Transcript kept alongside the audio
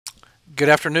Good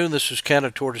afternoon. This is Ken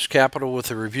of Tortoise Capital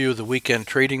with a review of the weekend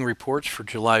trading reports for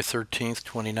July 13th,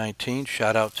 2019.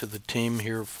 Shout out to the team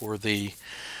here for the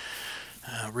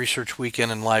research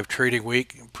weekend and live trading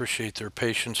week. Appreciate their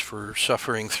patience for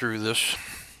suffering through this.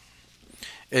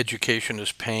 Education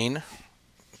is pain,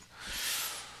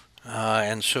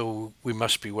 and so we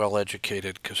must be well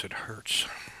educated because it hurts.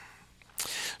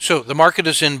 So the market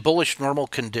is in bullish normal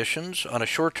conditions. On a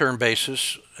short-term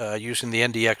basis, using the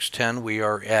NDX10, we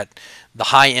are at the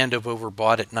high end of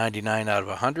overbought at 99 out of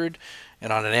 100.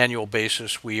 And on an annual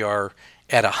basis, we are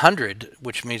at 100,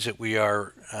 which means that we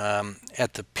are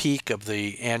at the peak of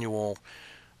the annual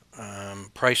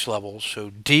price levels,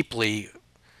 so deeply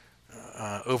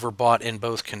overbought in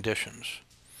both conditions.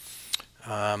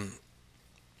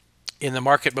 In the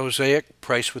market mosaic,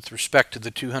 price with respect to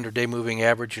the 200-day moving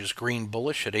average is green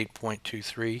bullish at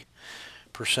 8.23%.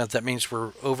 That means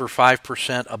we're over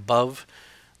 5% above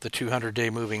the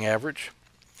 200-day moving average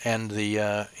and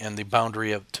the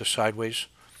boundary to sideways.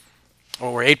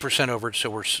 Well, we're 8% over it,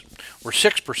 so we're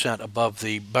 6% above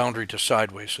the boundary to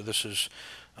sideways. So this is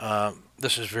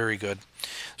very good.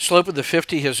 Slope of the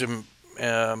 50 has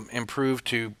improved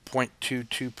to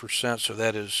 0.22%, so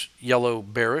that is yellow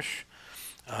bearish.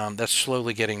 That's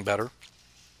slowly getting better.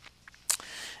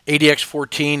 ADX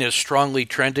 14 is strongly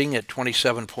trending at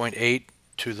 27.8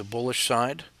 to the bullish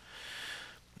side.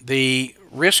 The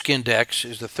risk index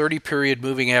is the 30-period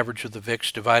moving average of the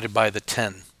VIX divided by the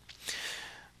 10.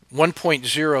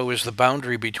 1.0 is the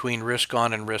boundary between risk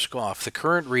on and risk off. The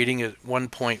current reading at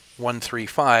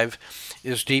 1.135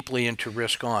 is deeply into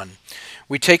risk on.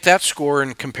 We take that score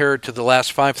and compare it to the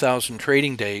last 5,000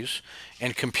 trading days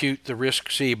and compute the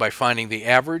risk Z by finding the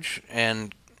average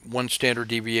and one standard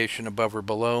deviation above or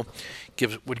below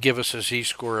would give us a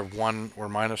Z-score of 1 or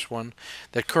 -1.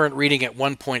 That current reading at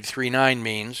 1.39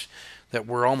 means that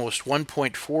we're almost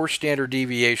 1.4 standard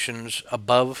deviations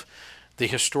above the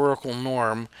historical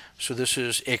norm, so this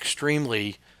is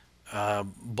extremely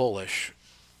bullish.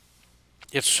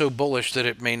 It's so bullish that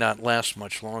it may not last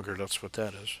much longer. That's what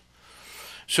that is.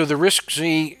 So the risk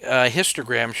Z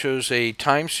histogram shows a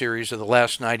time series of the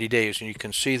last 90 days, and you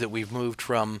can see that we've moved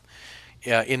from,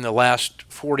 in the last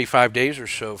 45 days or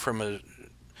so, from a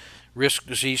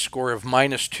risk Z score of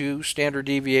 -2 standard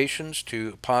deviations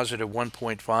to positive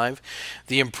 1.5.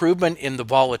 The improvement in the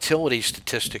volatility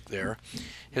statistic there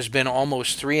has been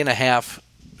almost 3.5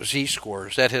 Z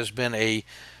scores. That has been a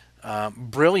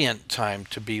brilliant time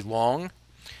to be long,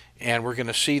 and we're going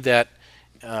to see that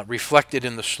reflected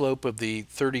in the slope of the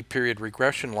 30-period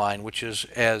regression line, which is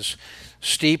as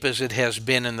steep as it has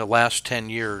been in the last 10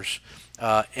 years.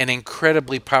 An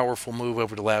incredibly powerful move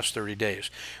over the last 30 days.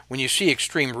 When you see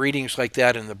extreme readings like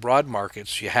that in the broad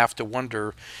markets, you have to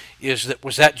wonder,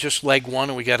 was that just leg one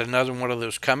and we got another one of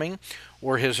those coming?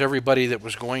 Or has everybody that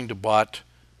was going to bought?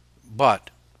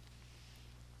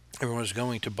 Everyone was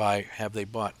going to buy, have they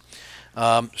bought?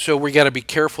 So we got to be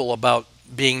careful about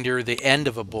being near the end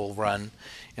of a bull run,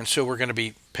 and so we're going to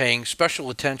be paying special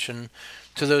attention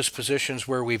to those positions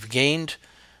where we've gained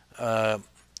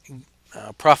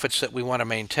profits that we want to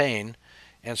maintain,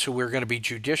 and so we're going to be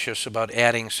judicious about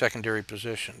adding secondary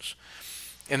positions.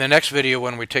 In the next video,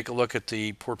 when we take a look at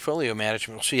the portfolio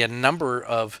management, we'll see a number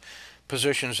of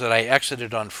positions that I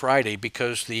exited on Friday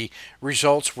because the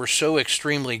results were so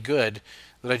extremely good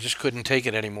that I just couldn't take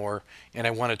it anymore, and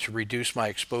I wanted to reduce my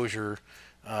exposure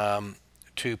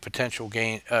to potential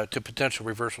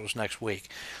reversals next week.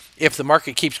 If the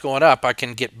market keeps going up, I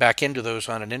can get back into those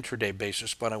on an intraday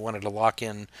basis, but I wanted to lock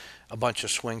in a bunch of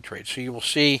swing trades. So you will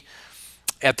see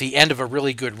at the end of a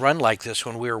really good run like this,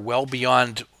 when we are well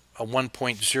beyond a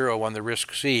 1.0 on the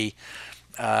risk Z,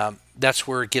 that's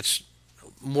where it gets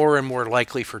more and more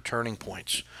likely for turning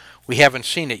points. We haven't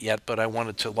seen it yet, but I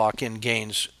wanted to lock in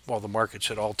gains while the market's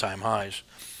at all-time highs.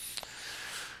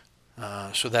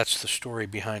 So that's the story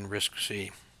behind risk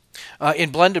Z. In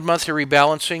blended monthly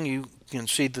rebalancing, you can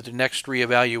see that the next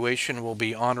reevaluation will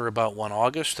be on or about 1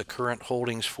 August. The current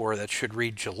holdings for that should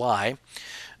read July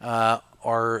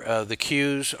are the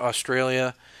Qs,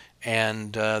 Australia,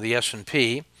 and the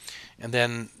S&P, and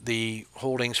then the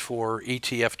holdings for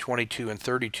ETF 22 and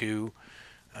 32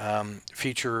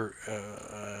 feature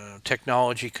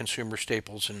technology, consumer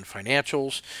staples, and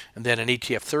financials, and then an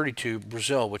ETF 32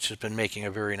 Brazil, which has been making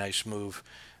a very nice move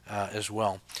as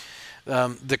well.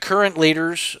 The current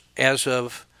leaders as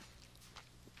of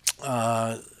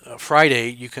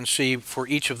Friday, you can see for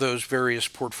each of those various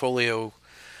portfolio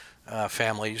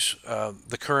families,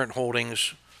 the current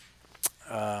holdings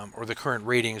or the current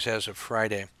ratings as of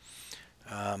Friday.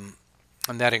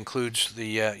 And that includes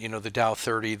the the Dow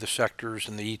 30, the sectors,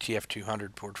 and the ETF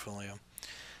 200 portfolio.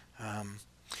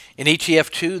 In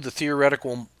ETF2, the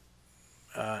theoretical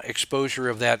exposure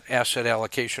of that asset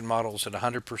allocation model is at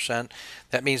 100%.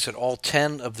 That means that all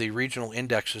 10 of the regional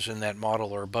indexes in that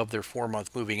model are above their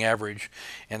 4-month moving average,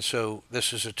 and so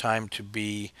this is a time to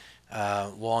be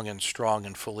long and strong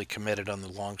and fully committed on the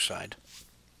long side.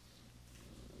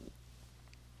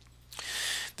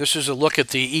 This is a look at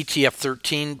the ETF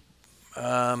 13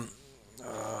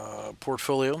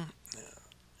 portfolio,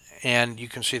 and you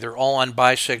can see they're all on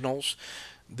buy signals.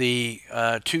 The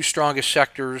two strongest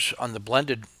sectors on the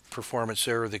blended performance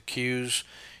there are the Qs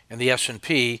and the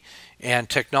S&P, and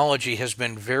technology has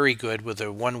been very good with a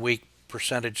 1-week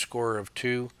percentage score of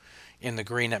 2 in the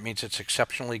green. That means it's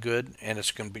exceptionally good, and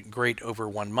it's going to be great over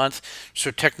 1 month.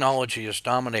 So technology is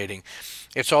dominating.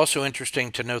 It's also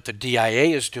interesting to note that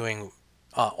DIA is doing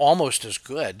almost as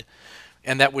good,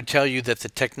 and that would tell you that the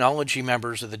technology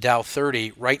members of the Dow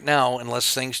 30 right now,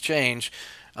 unless things change,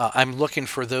 I'm looking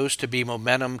for those to be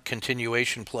momentum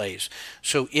continuation plays.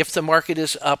 So if the market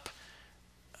is up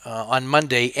on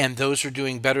Monday and those are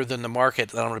doing better than the market,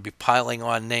 then I'm going to be piling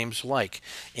on names like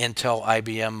Intel,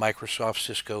 IBM, Microsoft,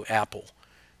 Cisco, Apple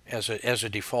as a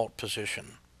default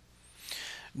position.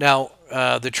 Now,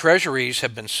 the treasuries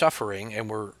have been suffering and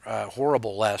were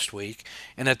horrible last week.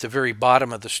 And at the very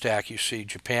bottom of the stack, you see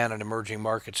Japan and emerging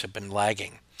markets have been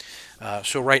lagging.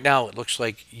 So right now, it looks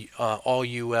like all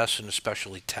U.S. and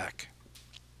especially tech.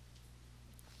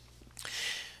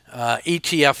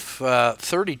 ETF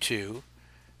 32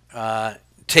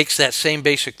 takes that same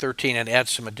basic 13 and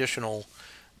adds some additional,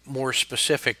 more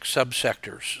specific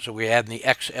subsectors. So we add in the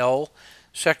XL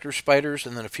sector spiders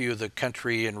and then a few of the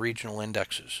country and regional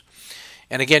indexes.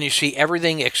 And again, you see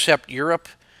everything except Europe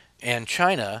and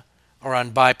China are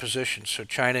on buy positions. So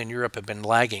China and Europe have been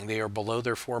lagging. They are below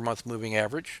their 4-month moving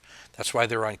average. That's why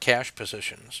they're on cash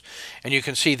positions. And you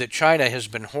can see that China has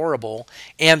been horrible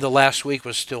and the last week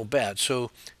was still bad.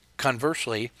 So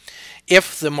conversely,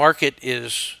 if the market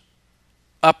is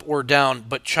up or down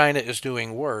but China is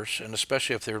doing worse, and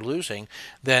especially if they're losing,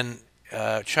 then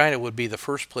China would be the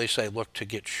first place I look to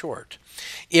get short.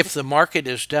 If the market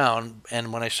is down,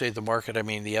 and when I say the market, I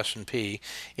mean the S&P,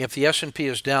 if the S&P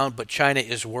is down but China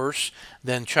is worse,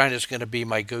 then China is going to be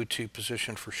my go-to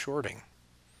position for shorting.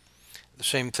 The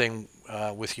same thing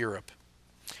with Europe.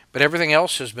 But everything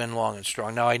else has been long and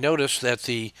strong. Now I notice that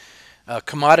the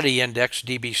commodity index,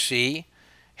 DBC,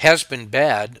 has been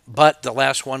bad, but the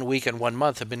last 1 week and 1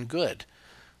 month have been good.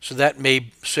 So that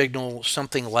may signal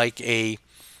something like a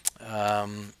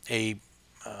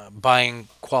buying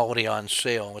quality on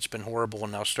sale. It's been horrible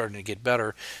and now starting to get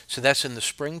better. So that's in the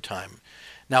springtime.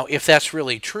 Now, if that's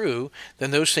really true,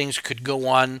 then those things could go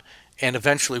on and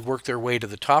eventually work their way to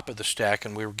the top of the stack,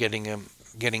 and we were getting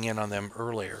in on them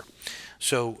earlier.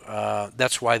 So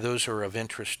that's why those are of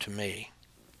interest to me.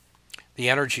 The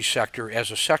energy sector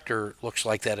as a sector looks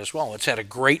like that as well. It's had a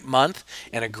great month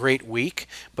and a great week,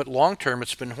 but long term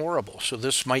it's been horrible. So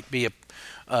this might be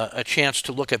a chance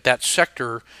to look at that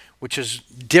sector, which is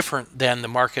different than the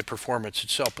market performance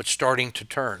itself, but starting to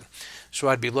turn. So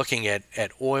I'd be looking at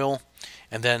oil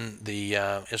and then the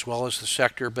as well as the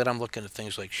sector, but I'm looking at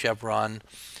things like Chevron,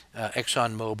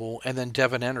 ExxonMobil, and then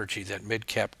Devon Energy, that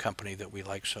mid-cap company that we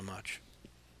like so much.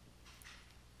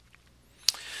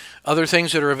 Other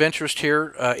things that are of interest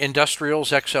here, industrials,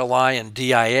 XLI, and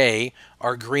DIA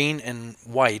are green and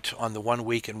white on the 1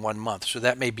 week and 1 month. So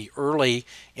that may be early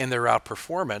in their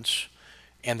outperformance,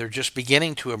 and they're just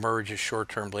beginning to emerge as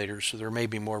short-term leaders, so there may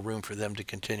be more room for them to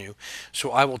continue.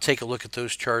 So I will take a look at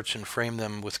those charts and frame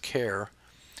them with care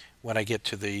when I get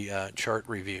to the chart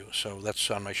review. So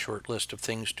that's on my short list of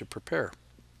things to prepare.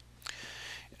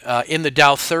 In the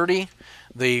Dow 30,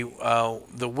 the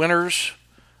winners,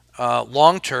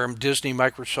 long-term, Disney,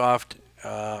 Microsoft,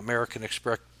 American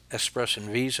Express, and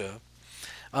Visa,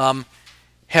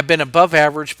 have been above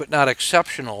average but not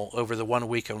exceptional over the 1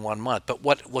 week and 1 month. But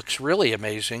what looks really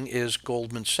amazing is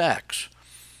Goldman Sachs,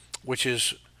 which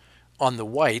is on the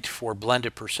white for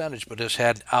blended percentage, but has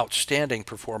had outstanding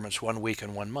performance 1 week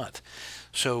and 1 month.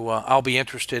 So I'll be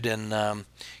interested in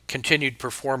continued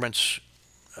performance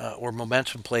or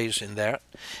momentum plays in that.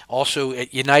 Also,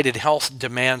 United Health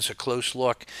demands a close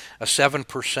look. A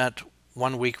 7%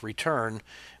 1 week return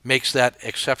makes that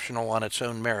exceptional on its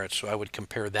own merits. So I would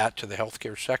compare that to the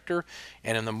healthcare sector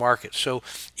and in the market. So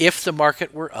if the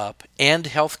market were up and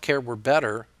healthcare were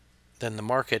better than the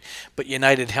market, but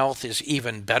United Health is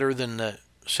even better than the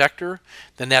sector,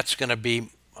 then that's going to be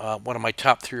one of my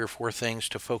top 3 or 4 things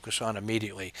to focus on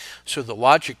immediately. So the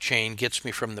logic chain gets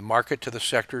me from the market to the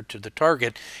sector to the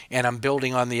target, and I'm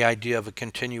building on the idea of a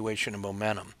continuation of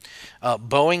momentum.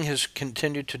 Boeing has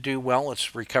continued to do well.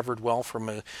 It's recovered well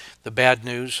from the bad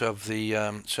news of the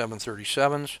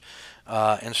 737s.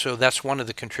 And so that's one of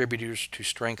the contributors to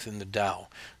strengthen the Dow.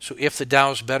 So if the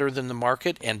Dow is better than the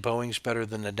market and Boeing's better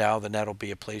than the Dow, then that'll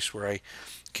be a place where I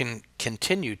can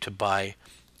continue to buy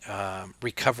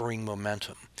recovering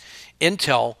momentum.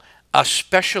 Intel,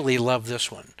 especially love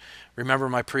this one. Remember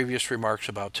my previous remarks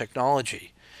about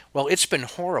technology. Well, it's been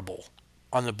horrible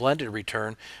on the blended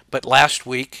return, but last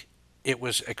week it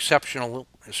was exceptional,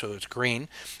 so it's green,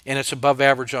 and it's above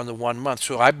average on the 1 month.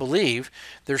 So I believe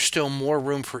there's still more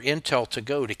room for Intel to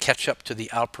go to catch up to the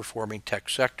outperforming tech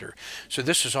sector. So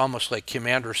this is almost like Kim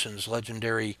Anderson's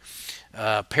legendary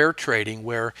pair trading,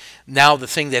 where now the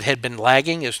thing that had been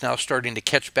lagging is now starting to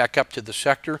catch back up to the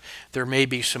sector. There may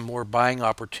be some more buying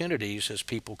opportunities as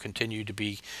people continue to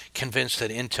be convinced that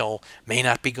Intel may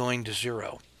not be going to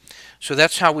zero. So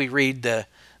that's how we read the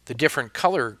different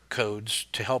color codes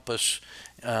to help us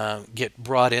get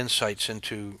broad insights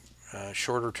into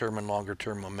shorter term and longer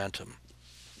term momentum.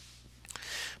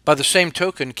 By the same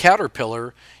token,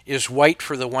 Caterpillar is white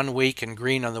for the 1 week and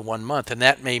green on the 1 month, and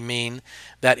that may mean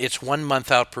that its 1 month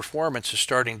outperformance is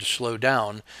starting to slow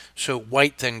down. So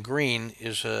white then green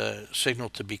is a signal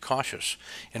to be cautious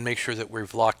and make sure that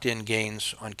we've locked in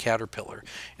gains on Caterpillar.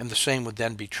 And the same would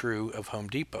then be true of Home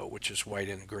Depot, which is white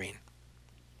and green.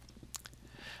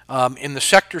 In the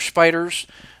sector spiders,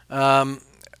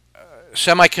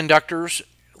 semiconductors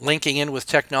linking in with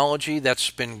technology, that's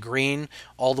been green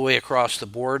all the way across the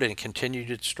board and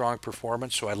continued its strong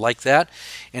performance, so I like that.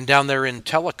 And down there in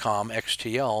telecom,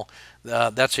 XTL,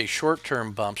 that's a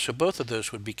short-term bump, so both of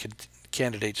those would be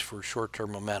candidates for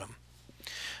short-term momentum.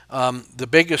 The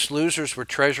biggest losers were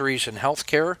treasuries and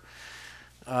healthcare.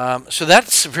 So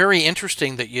that's very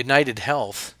interesting that United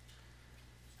Health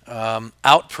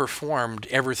outperformed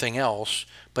everything else,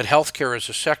 but healthcare as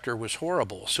a sector was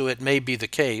horrible. So it may be the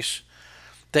case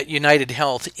that United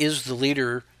Health is the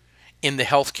leader in the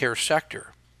healthcare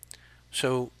sector.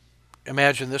 So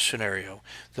imagine this scenario.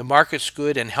 The market's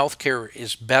good and healthcare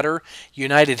is better.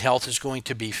 United Health is going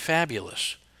to be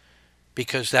fabulous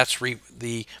because that's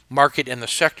the market and the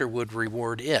sector would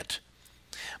reward it.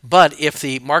 But if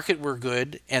the market were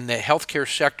good and the healthcare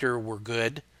sector were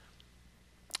good,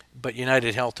 but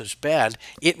United Health is bad,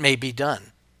 it may be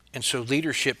done. And so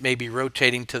leadership may be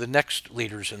rotating to the next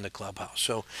leaders in the clubhouse.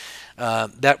 So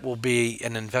that will be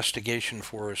an investigation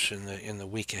for us in the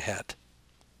week ahead.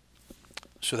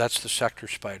 So that's the sector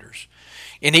spiders.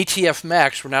 In ETF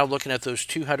Max, we're now looking at those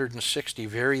 260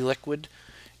 very liquid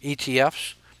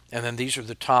ETFs. And then these are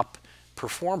the top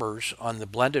performers on the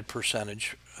blended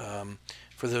percentage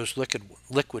for those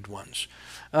liquid ones.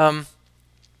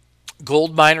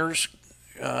 Gold miners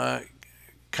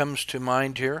comes to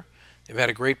mind here. They've had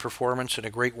a great performance and a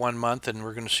great 1 month, and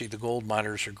we're going to see the gold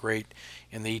miners are great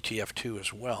in the ETF too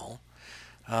as well.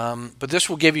 But this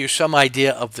will give you some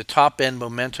idea of the top-end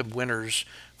momentum winners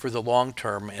for the long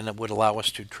term, and it would allow us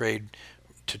to trade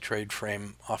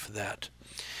frame off of that.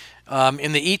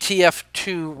 In the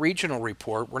ETF2 regional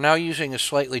report, we're now using a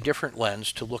slightly different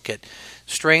lens to look at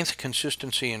strength,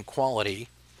 consistency, and quality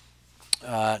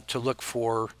to look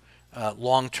for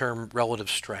long-term relative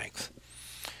strength.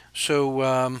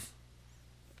 So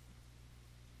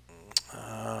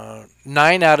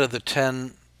 9 out of the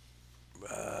 10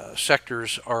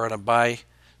 sectors are on a buy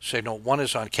signal. 1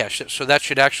 is on cash. So that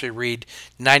should actually read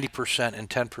 90% and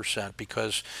 10%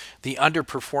 because the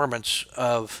underperformance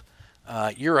of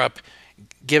Europe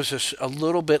gives us a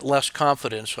little bit less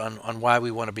confidence on why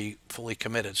we want to be fully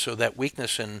committed. So that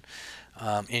weakness in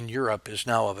Europe is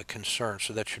now of a concern.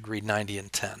 So that should read 90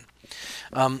 and 10.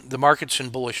 The market's in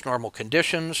bullish normal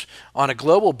conditions. On a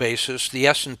global basis, the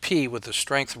S&P with a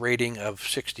strength rating of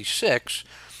 66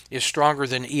 is stronger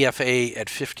than EFA at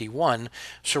 51.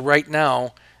 So right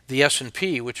now, the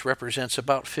S&P, which represents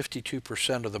about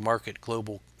 52% of the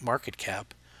global market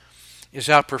cap, is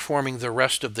outperforming the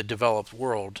rest of the developed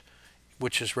world,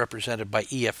 which is represented by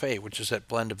EFA, which is that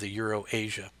blend of the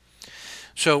Euro-Asia.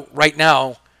 So right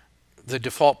now, the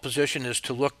default position is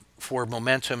to look for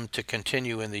momentum to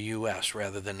continue in the U.S.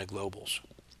 rather than the globals.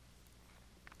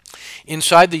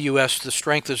 Inside the U.S., the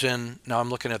strength is in, now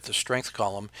I'm looking at the strength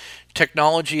column,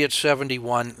 technology at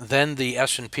 71, then the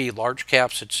S&P large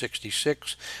caps at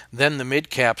 66, then the mid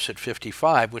caps at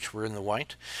 55, which were in the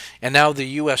white, and now the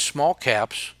U.S. small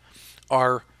caps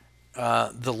are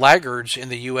the laggards in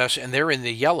the U.S., and they're in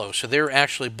the yellow, so they're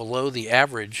actually below the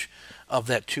average of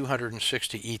that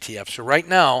 260 ETF. So right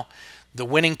now, The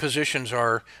winning positions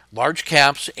are large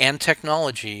caps and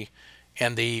technology,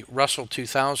 and the Russell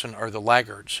 2000 are the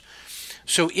laggards.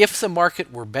 So if the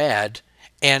market were bad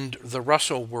and the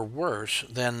Russell were worse,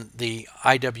 then the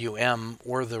IWM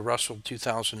or the Russell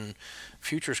 2000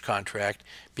 futures contract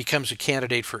becomes a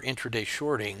candidate for intraday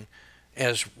shorting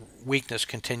as weakness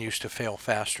continues to fail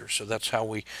faster. So that's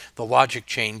how the logic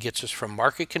chain gets us from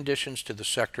market conditions to the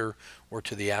sector or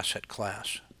to the asset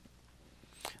class.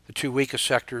 The two weakest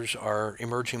sectors are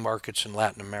emerging markets in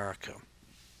Latin America.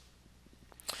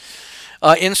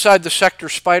 Inside the sector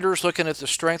spiders, looking at the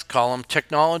strength column,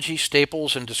 technology,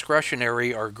 staples, and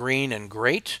discretionary are green and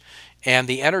great. And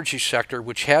the energy sector,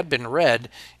 which had been red,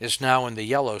 is now in the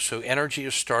yellow. So energy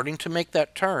is starting to make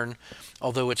that turn,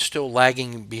 although it's still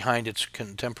lagging behind its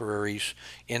contemporaries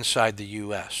inside the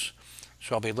U.S.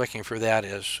 So I'll be looking for that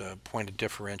as a point of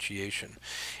differentiation.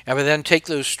 I would then take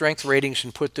those strength ratings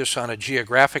and put this on a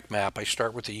geographic map. I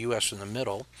start with the U.S. in the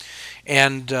middle.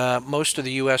 And most of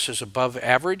the U.S. is above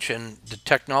average, and the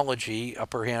technology,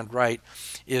 upper hand right,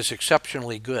 is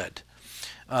exceptionally good.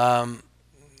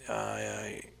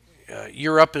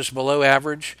 Europe is below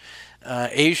average.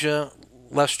 Asia,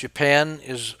 less Japan,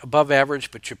 is above average,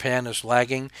 but Japan is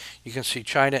lagging. You can see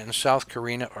China and South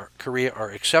Korea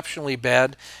are exceptionally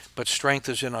bad, but strength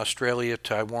is in Australia,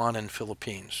 Taiwan, and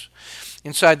Philippines.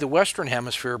 Inside the Western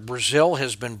Hemisphere, Brazil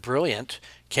has been brilliant.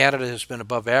 Canada has been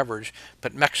above average,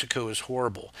 but Mexico is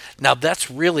horrible. Now, that's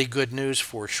really good news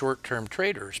for short-term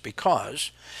traders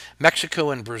because Mexico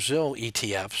and Brazil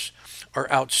ETFs are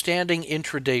outstanding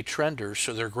intraday trenders,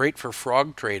 so they're great for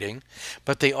frog trading,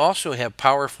 but they also have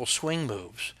powerful swing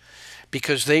moves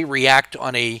because they react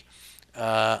on a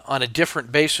different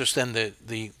basis than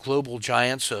the global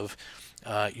giants of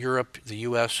Europe, the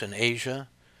U.S., and Asia.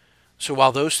 So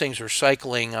while those things are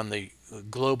cycling on the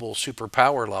global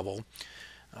superpower level,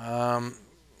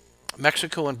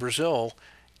 Mexico and Brazil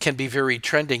can be very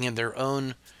trending in their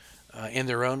own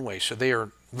way. So they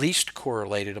are least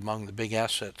correlated among the big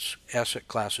asset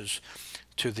classes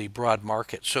to the broad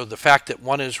market. So the fact that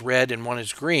one is red and one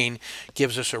is green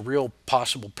gives us a real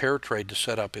possible pair trade to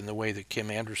set up in the way that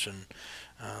Kim Anderson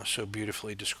so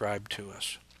beautifully described to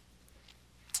us.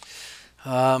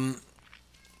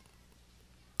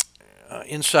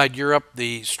 Inside Europe,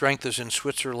 the strength is in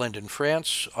Switzerland and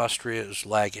France. Austria is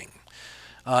lagging.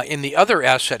 In the other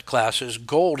asset classes,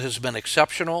 gold has been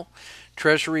exceptional.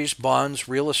 Treasuries, bonds,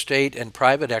 real estate, and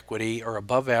private equity are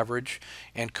above average,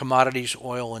 and commodities,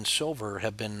 oil, and silver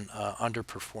have been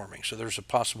underperforming. So there's a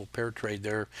possible pair trade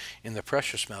there in the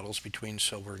precious metals between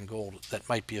silver and gold that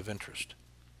might be of interest.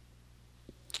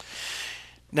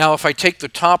 Now, if I take the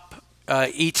top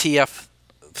ETF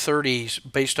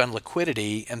 30s based on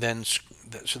liquidity, and then,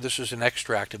 so this is an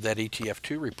extract of that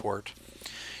ETF2 report,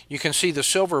 you can see the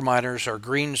silver miners are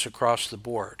greens across the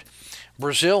board.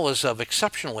 Brazil is of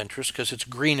exceptional interest because it's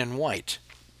green and white.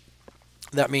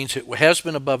 That means it has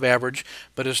been above average,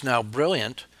 but is now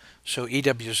brilliant. So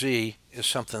EWZ is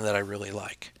something that I really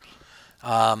like.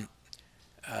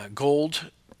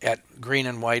 Gold at green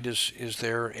and white is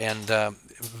there, and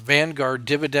Vanguard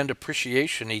Dividend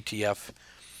Appreciation ETF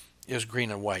is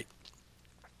green and white.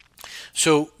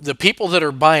 So the people that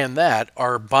are buying that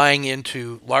are buying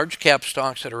into large cap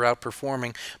stocks that are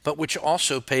outperforming, but which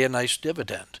also pay a nice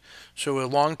dividend. So a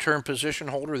long-term position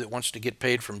holder that wants to get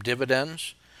paid from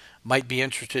dividends might be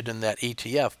interested in that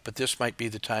ETF, but this might be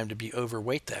the time to be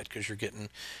overweight that because you're getting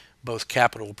both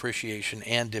capital appreciation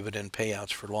and dividend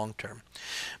payouts for long term.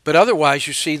 But otherwise,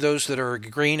 you see those that are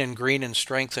green in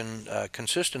strength and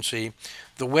consistency,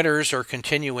 the winners are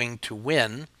continuing to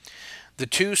win. The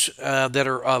two that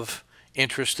are of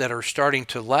interest that are starting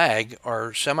to lag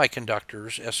are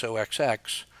semiconductors,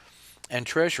 SOXX, and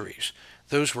treasuries.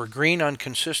 Those were green on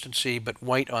consistency but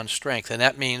white on strength, and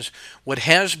that means what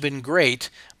has been great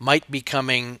might be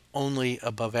coming only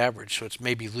above average, so it's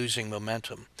maybe losing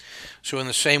momentum. So in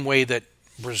the same way that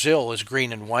Brazil is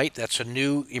green and white, that's a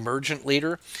new emergent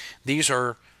leader. These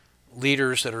are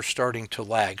leaders that are starting to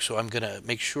lag, so I'm going to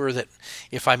make sure that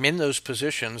if I'm in those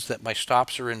positions that my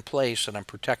stops are in place and I'm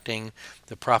protecting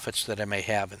the profits that I may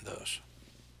have in those.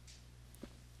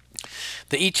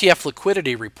 The ETF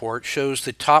liquidity report shows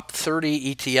the top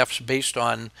 30 ETFs based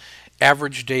on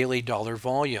average daily dollar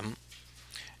volume.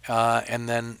 And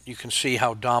then you can see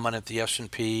how dominant the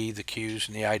S&P, the Qs,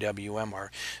 and the IWM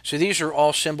are. So these are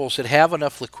all symbols that have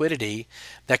enough liquidity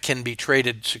that can be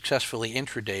traded successfully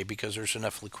intraday because there's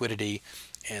enough liquidity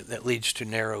that leads to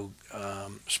narrow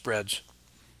spreads.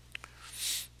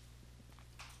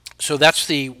 So that's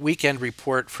the weekend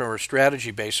report from a strategy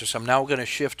basis. I'm now going to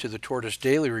shift to the Tortoise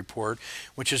Daily Report,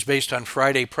 which is based on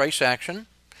Friday price action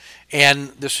And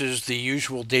this is the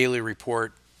usual daily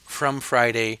report from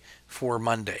Friday for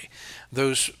Monday.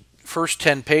 Those first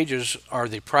 10 pages are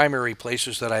the primary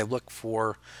places that I look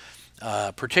for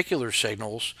particular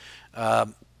signals.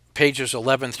 Pages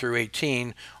 11 through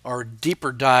 18 are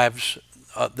deeper dives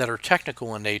that are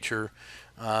technical in nature,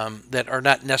 that are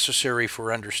not necessary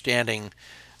for understanding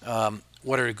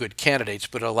what are good candidates,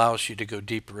 but allows you to go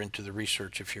deeper into the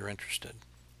research if you're interested.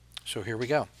 So here we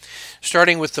go.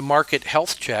 Starting with the market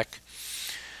health check,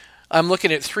 I'm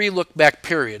looking at 3 look-back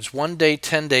periods, 1 day,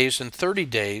 10 days, and 30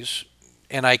 days,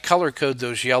 and I color code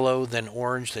those yellow, then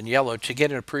orange, then yellow to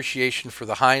get an appreciation for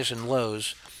the highs and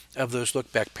lows of those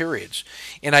look-back periods.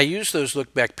 And I use those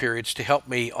look-back periods to help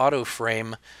me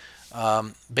auto-frame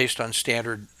based on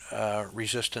standard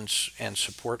resistance and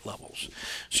support levels.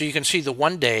 So you can see the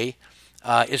 1 day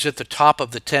is at the top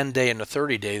of the 10-day and the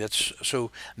 30-day.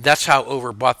 That's how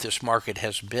overbought this market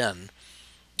has been.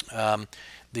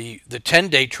 The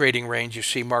 10-day trading range you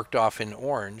see marked off in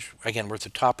orange. Again, we're at the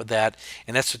top of that,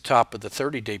 and that's the top of the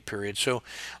 30-day period. So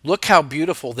look how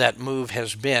beautiful that move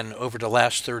has been over the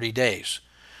last 30 days.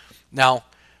 Now,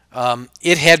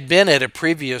 it had been at a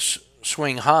previous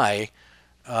swing high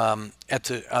at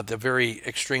the very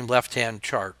extreme left-hand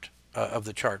chart of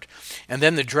the chart. And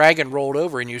then the dragon rolled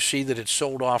over, and you see that it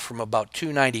sold off from about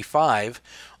 295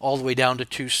 all the way down to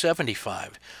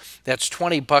 275. That's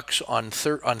 20 bucks on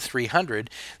 300.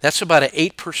 That's about an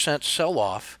 8%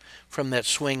 sell-off from that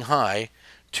swing high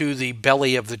to the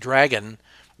belly of the dragon,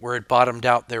 where it bottomed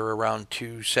out there around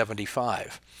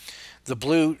 275. The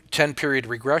blue 10-period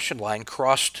regression line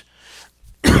crossed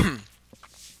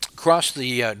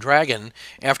the dragon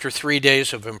after 3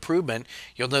 days of improvement.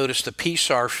 You'll notice the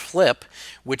PSAR flip,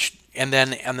 and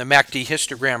then on the MACD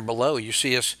histogram below, you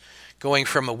see us going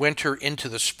from a winter into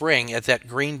the spring at that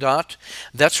green dot.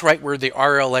 That's right where the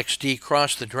RLXD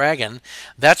crossed the dragon.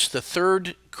 That's the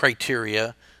third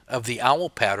criteria of the owl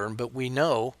pattern, but we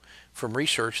know from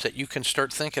research that you can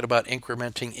start thinking about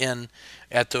incrementing in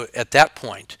at that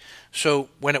point. So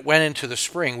when it went into the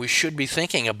spring, we should be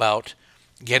thinking about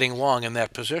getting long in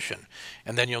that position.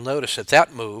 And then you'll notice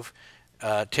that move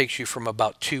takes you from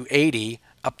about 280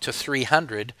 up to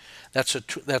 300. That's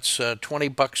 20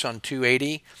 bucks on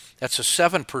 280. That's a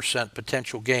 7%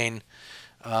 potential gain.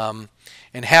 And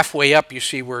halfway up, you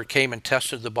see where it came and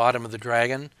tested the bottom of the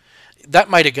dragon. That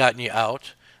might have gotten you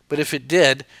out, but if it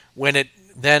did, when it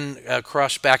then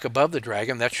crossed back above the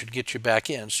dragon, that should get you back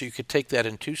in. So you could take that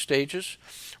in 2 stages,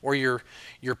 or your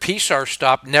PSAR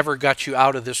stop never got you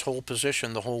out of this whole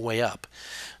position the whole way up.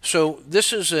 So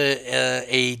this is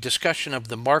a discussion of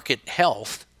the market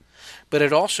health, but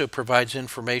it also provides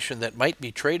information that might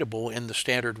be tradable in the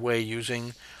standard way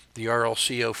using the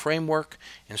RLCO framework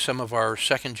and some of our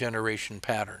second-generation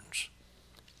patterns.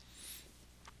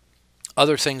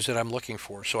 Other things that I'm looking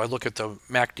for. So I look at the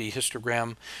MACD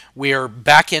histogram. We are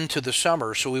back into the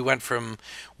summer. So we went from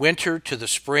winter to the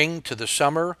spring to the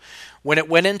summer. When it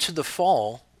went into the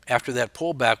fall, after that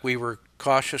pullback, we were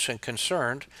cautious and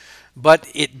concerned, but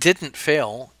it didn't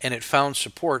fail and it found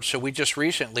support. So we just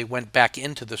recently went back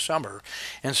into the summer.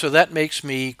 And so that makes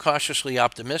me cautiously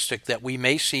optimistic that we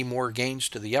may see more gains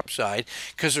to the upside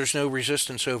because there's no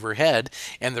resistance overhead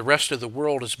and the rest of the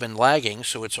world has been lagging.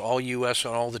 So it's all US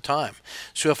all the time.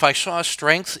 So if I saw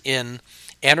strength in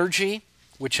energy,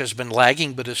 which has been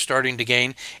lagging but is starting to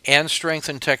gain, and strength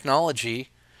in technology,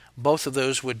 both of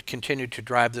those would continue to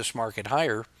drive this market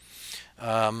higher.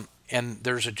 And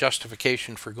there's a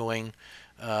justification for going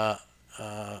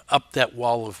up that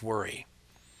wall of worry.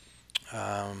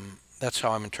 That's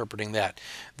how I'm interpreting that.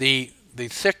 The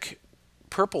thick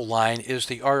purple line is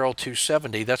the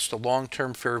RL270. That's the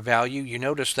long-term fair value. You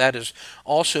notice that is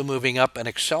also moving up and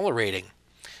accelerating.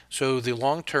 So the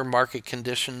long-term market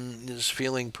condition is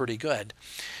feeling pretty good.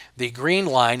 The green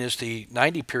line is the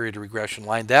 90-period regression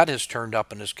line. That has turned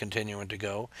up and is continuing to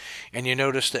go. And you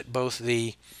notice that both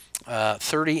the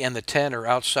 30 and the 10 are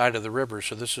outside of the river,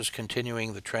 so this is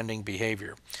continuing the trending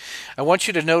behavior. I want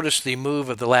you to notice the move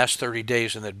of the last 30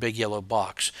 days in that big yellow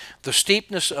box. The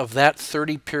steepness of that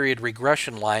 30-period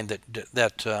regression line that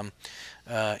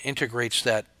integrates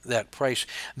that price,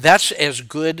 that's as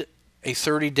good a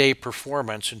 30-day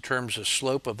performance in terms of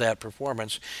slope of that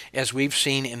performance as we've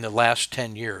seen in the last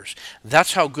 10 years.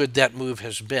 That's how good that move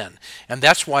has been. And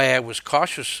that's why I was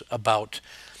cautious about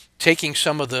taking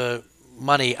some of the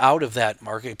money out of that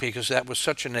market because that was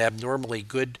such an abnormally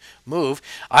good move.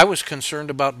 I was concerned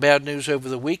about bad news over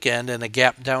the weekend and a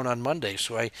gap down on Monday,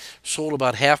 so I sold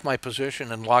about half my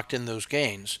position and locked in those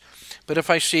gains. But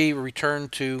if I see a return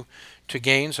to to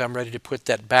gains, I'm ready to put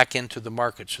that back into the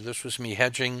market. So this was me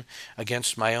hedging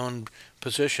against my own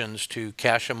positions to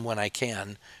cash them when I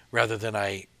can rather than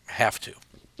I have to.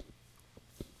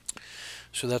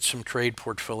 So that's some trade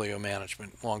portfolio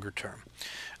management longer term.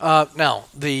 Now,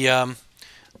 the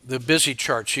busy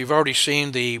charts. You've already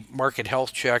seen the market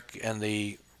health check and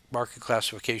the market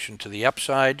classification to the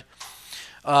upside.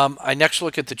 I next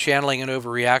look at the channeling and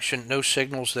overreaction. No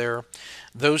signals there.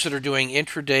 Those that are doing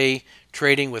intraday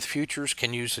trading with futures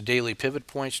can use the daily pivot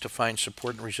points to find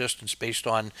support and resistance based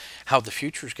on how the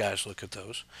futures guys look at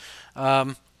those.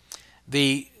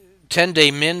 The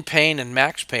 10-day min pain and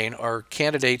max pain are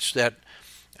candidates that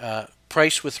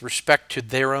price with respect to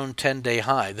their own 10-day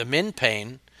high. The min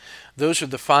pain, those are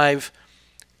the 5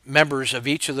 members of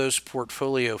each of those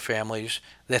portfolio families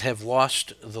that have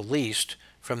lost the least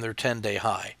from their 10-day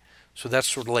high. So that's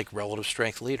sort of like relative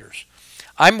strength leaders.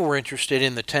 I'm more interested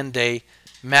in the 10-day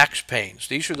max pains.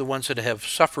 These are the ones that have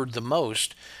suffered the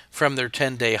most from their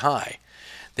 10-day high.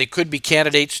 They could be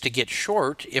candidates to get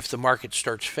short if the market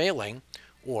starts failing,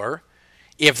 or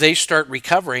if they start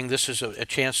recovering, this is a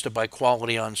chance to buy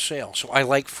quality on sale. So I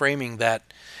like framing that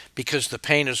because the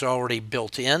pain is already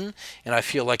built in, and I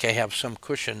feel like I have some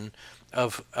cushion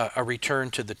of a return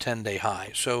to the 10-day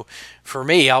high. So for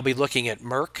me, I'll be looking at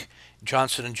Merck,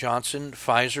 Johnson & Johnson,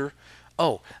 Pfizer.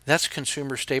 Oh, that's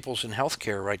consumer staples and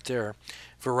healthcare right there.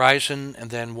 Verizon and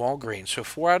then Walgreens. So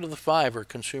 4 out of the 5 are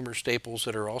consumer staples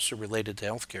that are also related to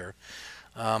healthcare.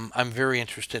 I'm very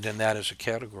interested in that as a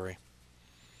category.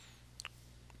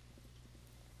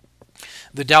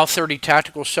 The Dow 30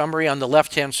 Tactical Summary. On the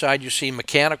left-hand side, you see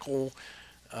mechanical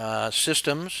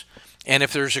systems. And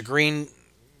if there's a green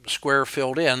square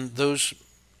filled in, those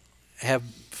have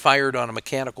fired on a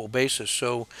mechanical basis.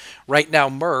 So right now,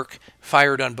 Merck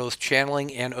fired on both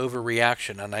channeling and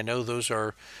overreaction. And I know those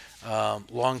are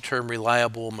long-term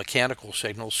reliable mechanical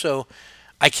signals. So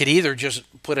I could either just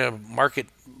put a market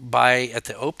buy at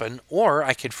the open, or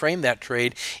I could frame that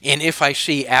trade. And if I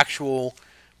see actual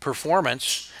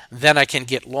performance, then I can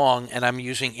get long, and I'm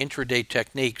using intraday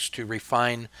techniques to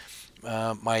refine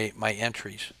my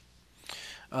entries.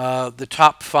 The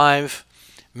top 5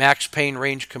 max pain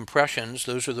range compressions,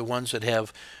 those are the ones that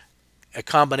have a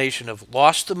combination of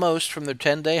lost the most from their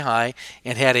 10-day high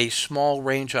and had a small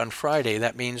range on Friday.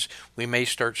 That means we may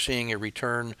start seeing a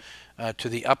return to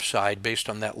the upside based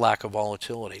on that lack of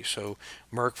volatility. So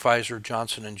Merck, Pfizer,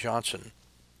 Johnson & Johnson.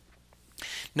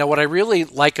 Now what I really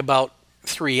like about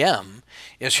 3M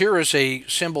is here is a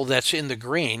symbol that's in the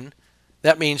green.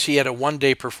 That means he had a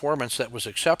one-day performance that was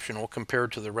exceptional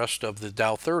compared to the rest of the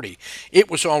Dow 30.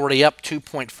 It was already up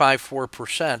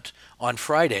 2.54% on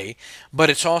Friday,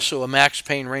 but it's also a max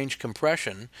pain range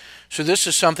compression. So this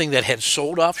is something that had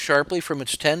sold off sharply from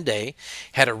its 10-day,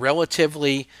 had a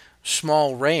relatively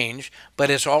small range,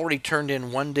 but has already turned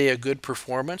in one day a good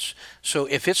performance. So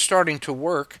if it's starting to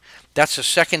work, that's a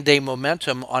second-day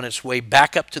momentum on its way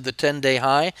back up to the 10-day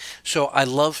high. So I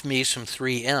love me some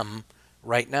 3M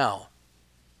right now.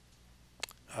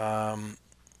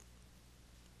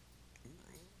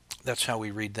 That's how we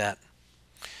read that.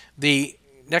 The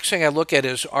next thing I look at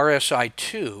is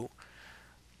RSI2.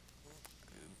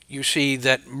 You see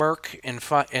that Merck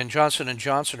and Johnson &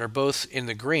 Johnson are both in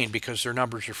the green because their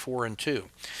numbers are 4 and 2.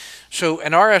 So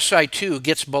an RSI2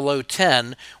 gets below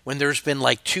 10 when there's been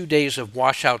like 2 days of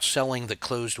washout selling that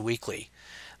closed weekly.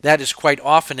 That is quite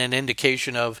often an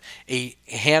indication of a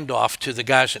handoff to the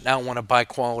guys that now want to buy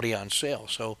quality on sale.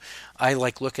 So I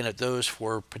like looking at those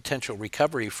for potential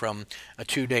recovery from a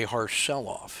 2-day harsh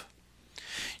sell-off.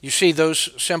 You see those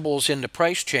symbols in the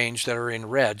price change that are in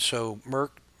red. So Merck,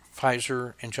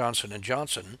 Pfizer, and Johnson &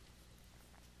 Johnson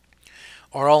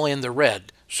are all in the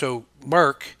red. So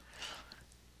Merck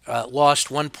lost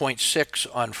 1.6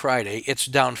 on Friday. It's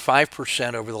down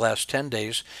 5% over the last 10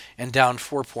 days and down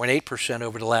 4.8%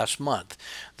 over the last month.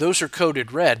 Those are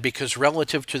coded red because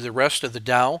relative to the rest of the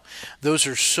Dow, those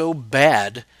are so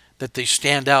bad that they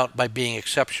stand out by being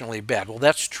exceptionally bad. Well,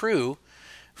 that's true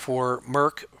for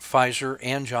Merck, Pfizer,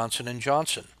 and Johnson &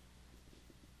 Johnson.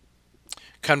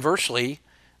 Conversely,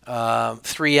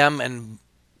 3M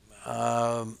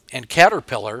and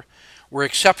Caterpillar were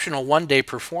exceptional one-day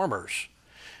performers.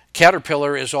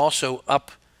 Caterpillar is also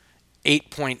up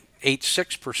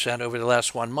 8.86% over the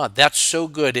last 1 month. That's so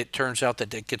good it turns out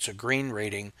that it gets a green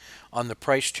rating on the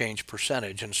price change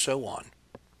percentage and so on.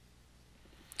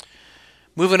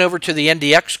 Moving over to the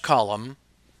NDX column,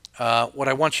 what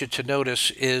I want you to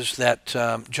notice is that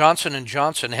Johnson &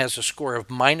 Johnson has a score of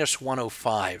minus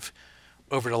 105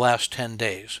 over the last 10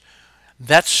 days.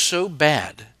 That's so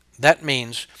bad. That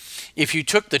means if you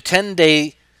took the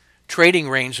 10-day trading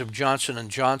range of Johnson &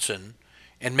 Johnson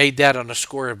and made that on a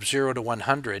score of 0 to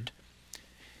 100,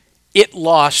 it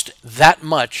lost that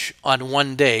much on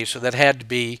one day, so that had to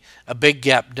be a big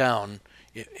gap down.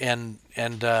 And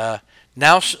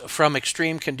now from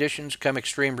extreme conditions come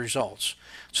extreme results.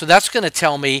 So that's going to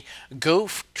tell me go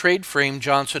trade frame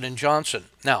Johnson & Johnson.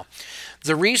 Now,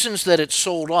 the reasons that it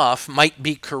sold off might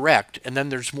be correct, and then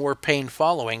there's more pain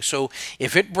following. So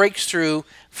if it breaks through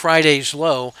Friday's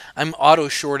low, I'm auto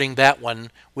shorting that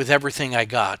one with everything I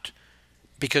got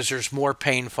because there's more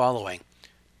pain following.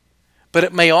 But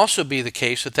it may also be the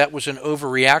case that that was an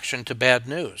overreaction to bad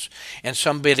news, and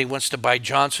somebody wants to buy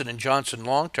Johnson & Johnson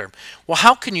long term. Well,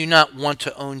 how can you not want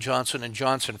to own Johnson &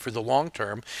 Johnson for the long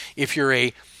term if you're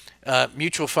a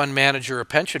mutual fund manager, a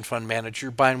pension fund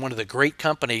manager, buying one of the great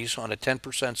companies on a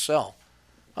 10% sell?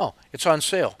 Oh, it's on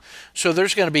sale. So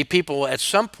there's going to be people at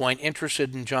some point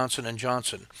interested in Johnson &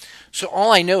 Johnson. So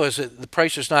all I know is that the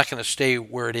price is not going to stay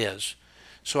where it is.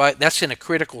 So that's in a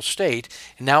critical state,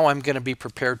 and now I'm going to be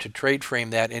prepared to trade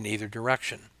frame that in either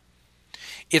direction.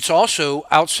 It's also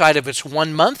outside of its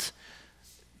 1 month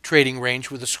trading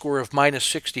range with a score of minus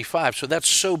 65. So that's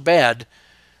so bad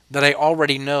that I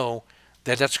already know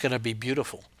that that's going to be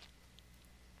beautiful.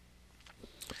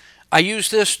 I use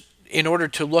this in order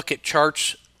to look at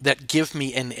charts that give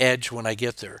me an edge when I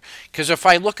get there. Because if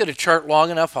I look at a chart long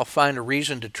enough, I'll find a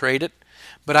reason to trade it.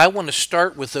 But I want to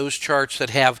start with those charts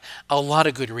that have a lot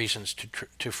of good reasons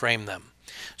to frame them.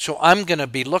 So I'm going to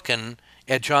be looking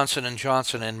at Johnson &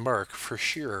 Johnson and Merck for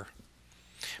sure.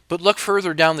 But look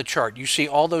further down the chart. You see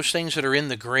all those things that are in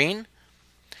the green?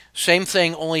 Same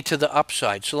thing, only to the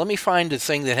upside. So let me find the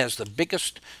thing that has the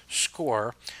biggest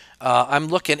score. I'm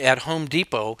looking at Home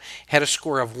Depot, had a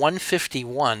score of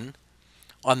 151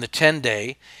 on the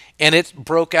 10-day, and it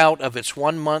broke out of its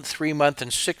 1 month, 3 month,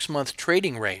 and 6 month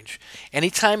trading range.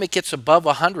 Anytime it gets above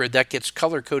 100, that gets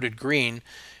color-coded green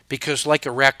because like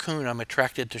a raccoon, I'm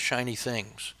attracted to shiny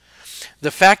things.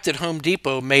 The fact that Home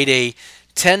Depot made a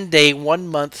 10-day, 1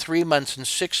 month, 3 months, and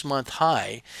 6 month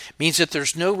high means that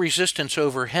there's no resistance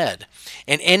overhead,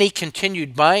 and any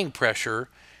continued buying pressure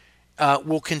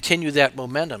will continue that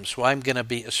momentum. So I'm going to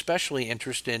be especially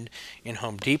interested in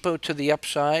Home Depot to the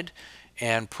upside,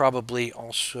 and probably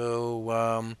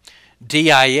also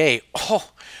DIA. Oh,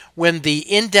 when the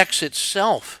index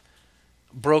itself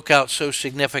broke out so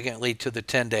significantly to the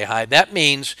 10-day high, that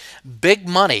means big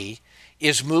money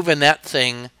is moving that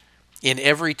thing in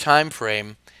every time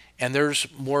frame, and there's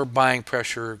more buying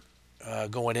pressure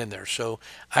going in there. So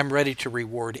I'm ready to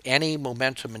reward any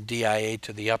momentum in DIA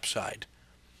to the upside.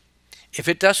 If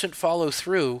it doesn't follow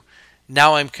through,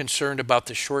 now I'm concerned about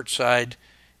the short side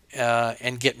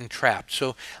and getting trapped.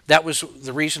 So that was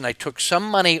the reason I took some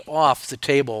money off the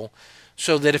table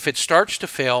so that if it starts to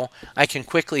fail, I can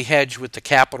quickly hedge with the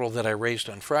capital that I raised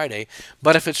on Friday.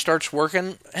 But if it starts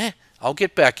working, I'll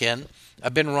get back in.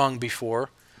 I've been wrong before.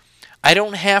 I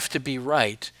don't have to be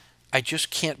right. I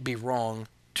just can't be wrong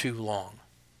too long.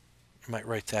 I might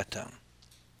write that down.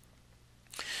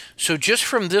 So just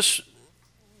from this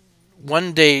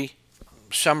one-day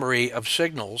summary of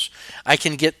signals, I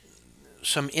can get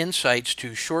some insights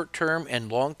to short-term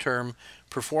and long-term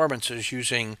performances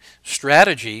using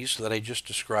strategies that I just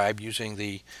described, using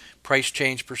the price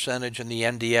change percentage and the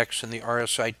NDX and the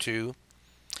RSI2.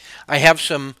 I have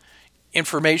some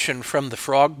information from the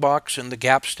frog box and the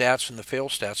gap stats and the fail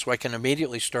stats, so I can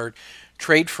immediately start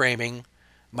trade framing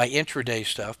my intraday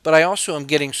stuff. But I also am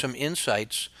getting some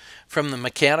insights from the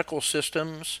mechanical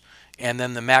systems and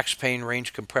then the max pain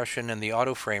range compression and the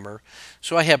auto framer.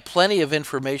 So I have plenty of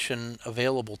information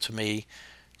available to me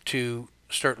to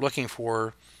start looking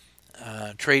for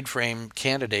trade frame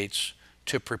candidates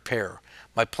to prepare.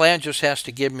 My plan just has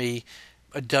to give me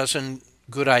a dozen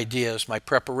good ideas. My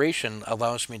preparation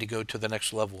allows me to go to the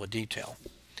next level of detail.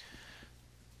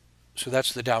 So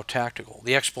that's the Dow Tactical.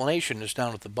 The explanation is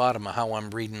down at the bottom of how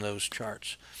I'm reading those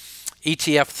charts.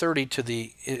 ETF 30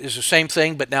 is the same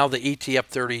thing, but now the ETF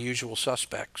 30 usual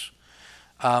suspects.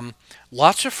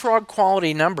 Lots of frog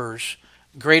quality numbers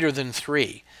greater than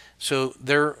 3. So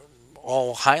they're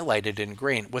all highlighted in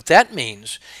green. What that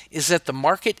means is that the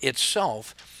market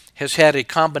itself has had a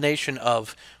combination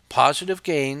of positive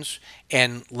gains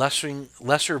and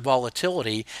lesser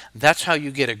volatility. That's how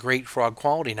you get a great frog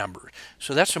quality number.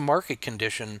 So that's a market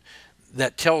condition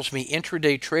that tells me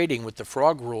intraday trading with the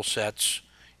frog rule sets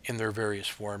in their various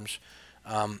forms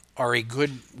are a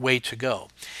good way to go.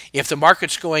 If the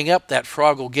market's going up, that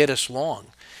frog will get us long.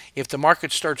 If the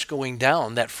market starts going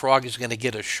down, that frog is going to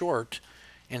get us short.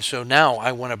 And so now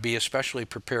I want to be especially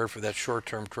prepared for that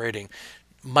short-term trading.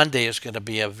 Monday is going to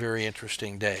be a very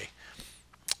interesting day.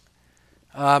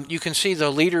 You can see the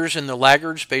leaders and the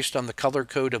laggards based on the color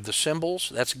code of the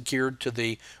symbols. That's geared to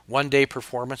the one-day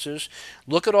performances.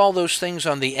 Look at all those things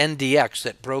on the NDX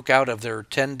that broke out of their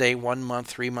 10-day,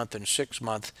 1-month, 3-month, and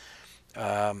 6-month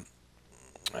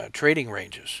trading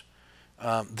ranges.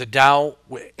 The Dow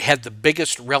had the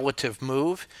biggest relative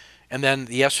move, and then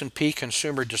the S&P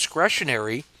Consumer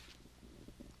Discretionary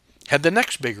had the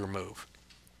next bigger move.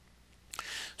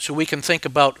 So we can think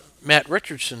about Matt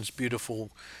Richardson's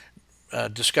beautiful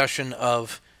discussion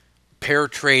of pair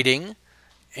trading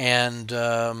and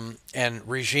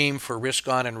regime for risk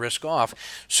on and risk off.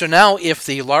 So now if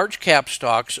the large cap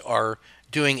stocks are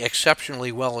doing exceptionally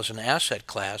well as an asset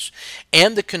class,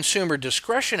 and the consumer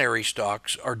discretionary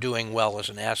stocks are doing well as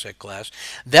an asset class,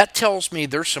 that tells me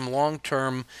there's some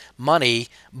long-term money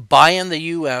buying the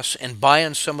U.S. and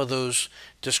buying some of those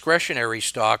discretionary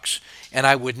stocks, and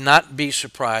I would not be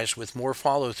surprised with more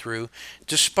follow-through,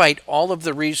 despite all of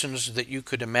the reasons that you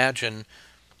could imagine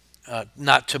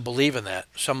not to believe in that,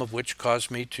 some of which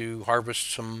caused me to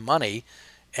harvest some money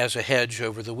as a hedge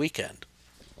over the weekend.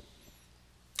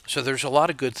 So there's a lot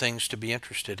of good things to be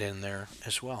interested in there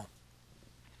as well.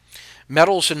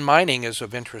 Metals and mining is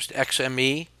of interest.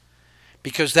 XME,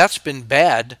 because that's been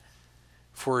bad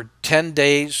for 10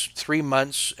 days, 3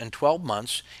 months, and 12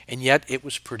 months, and yet it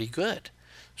was pretty good.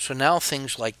 So now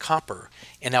things like copper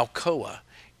and Alcoa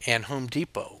and Home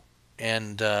Depot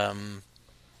and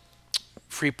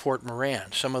Freeport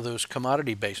Moran, some of those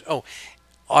commodity-based. Oh,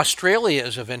 Australia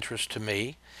is of interest to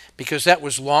me because that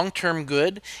was long-term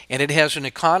good, and it has an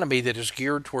economy that is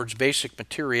geared towards basic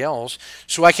materials,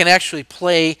 so I can actually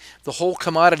play the whole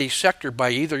commodity sector by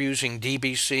either using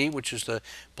DBC, which is the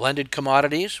blended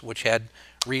commodities, which had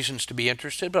reasons to be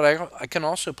interested, but I can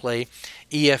also play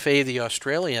EFA, the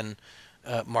Australian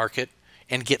market,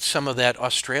 and get some of that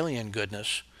Australian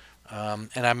goodness.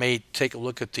 And I may take a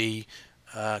look at the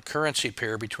currency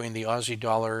pair between the Aussie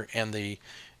dollar and the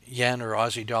yen or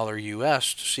Aussie dollar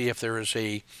US to see if there is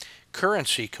a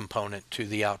currency component to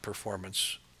the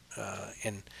outperformance.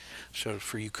 And so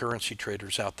for you currency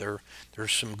traders out there,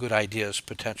 there's some good ideas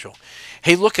potential.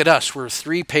 Hey, look at us. We're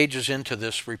 3 pages into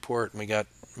this report, and we got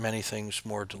many things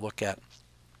more to look at.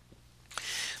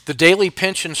 The daily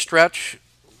pinch and stretch,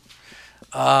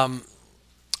 column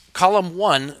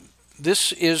 1,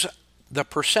 this is the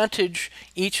percentage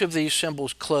each of these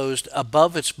symbols closed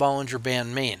above its Bollinger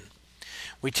Band mean.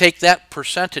 We take that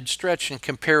percentage stretch and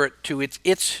compare it to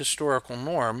its historical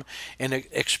norm and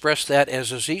express that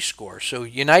as a z-score. So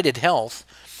United Health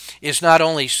is not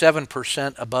only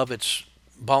 7% above its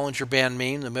Bollinger Band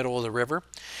mean, the middle of the river,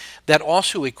 that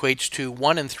also equates to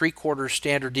 1 3/4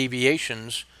 standard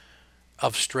deviations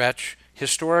of stretch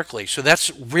historically. So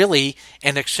that's really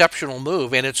an exceptional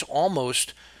move, and it's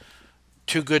almost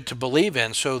too good to believe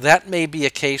in. So that may be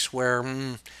a case where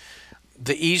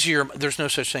there's no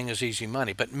such thing as easy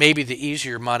money, but maybe the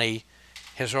easier money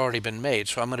has already been made.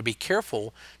 So I'm going to be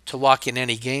careful to lock in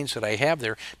any gains that I have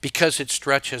there because its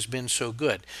stretch has been so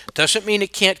good. Doesn't mean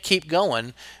it can't keep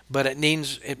going, but it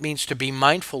means to be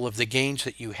mindful of the gains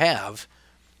that you have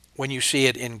when you see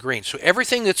it in green. So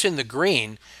everything that's in the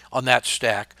green on that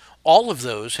stack, all of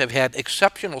those have had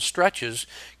exceptional stretches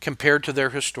compared to their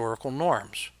historical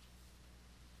norms.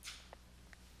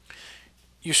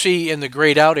 You see in the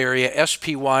grayed out area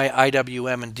SPY,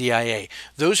 IWM, and DIA.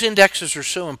 Those indexes are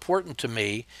so important to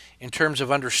me in terms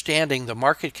of understanding the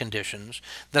market conditions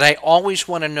that I always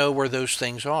want to know where those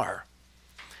things are.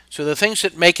 So the things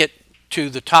that make it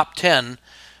to the top 10,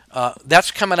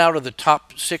 that's coming out of the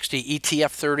top 60,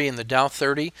 ETF 30 and the Dow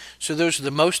 30. So those are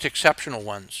the most exceptional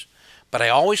ones. But I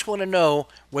always want to know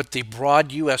what the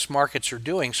broad U.S. markets are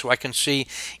doing so I can see,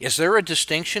 is there a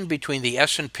distinction between the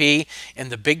S&P and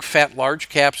the big fat large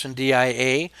caps and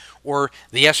DIA, or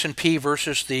the S&P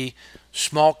versus the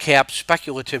small cap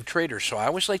speculative traders? So I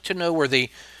always like to know where the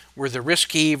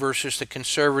risky versus the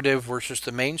conservative versus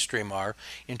the mainstream are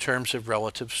in terms of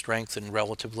relative strength and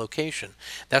relative location.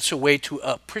 That's a way to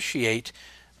appreciate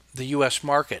the U.S.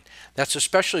 market. That's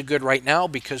especially good right now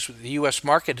because the U.S.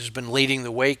 market has been leading the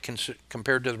way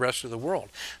compared to the rest of the world.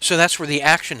 So that's where the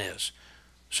action is.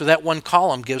 So that one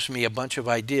column gives me a bunch of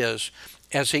ideas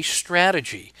as a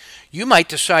strategy. You might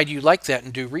decide you like that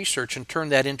and do research and turn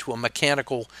that into a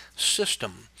mechanical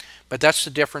system. But that's the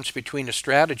difference between a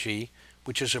strategy,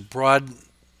 which is a broad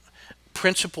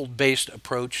principle-based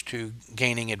approach to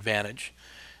gaining advantage,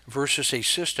 versus a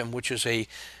system, which is a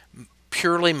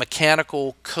purely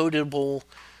mechanical, codable,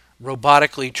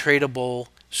 robotically tradable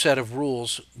set of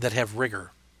rules that have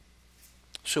rigor.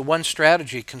 So one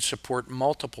strategy can support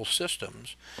multiple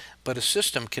systems, but a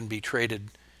system can be traded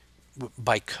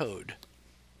by code.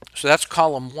 So that's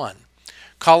column 1.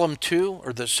 Column 2,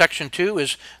 or the section 2,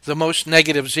 is the most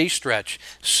negative Z stretch.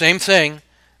 Same thing,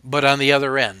 but on the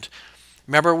other end.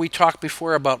 Remember we talked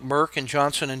before about Merck and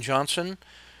Johnson & Johnson?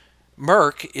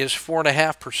 Merck is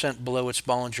 4.5% below its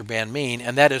Bollinger Band mean,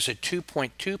 and that is a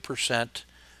 2.2%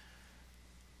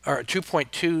 or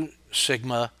 2.2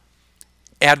 sigma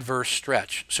adverse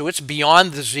stretch. So it's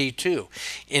beyond the Z2.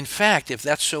 In fact, if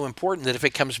that's so important that if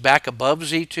it comes back above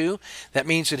Z2, that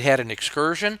means it had an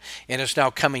excursion and is now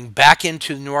coming back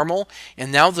into normal,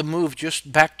 and now the move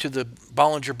just back to the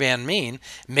Bollinger Band mean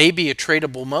may be a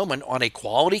tradable moment on a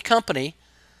quality company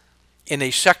in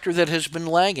a sector that has been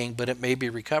lagging, but it may be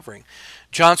recovering.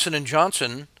 Johnson &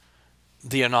 Johnson,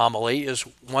 the anomaly, is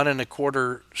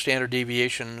 1.25 standard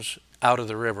deviations out of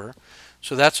the river.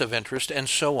 So that's of interest, and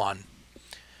so on.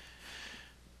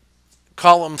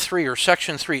 Column 3, or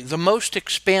section 3, the most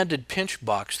expanded pinch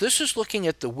box. This is looking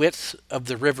at the width of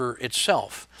the river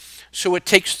itself. So it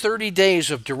takes 30 days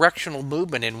of directional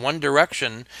movement in one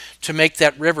direction to make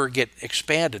that river get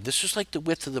expanded. This is like the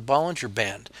width of the Bollinger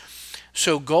Band.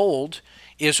 So gold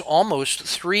is almost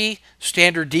 3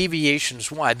 standard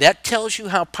deviations wide. That tells you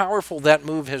how powerful that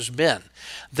move has been.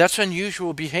 That's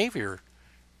unusual behavior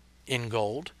in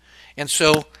gold. And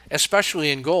so,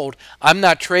 especially in gold, I'm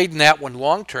not trading that one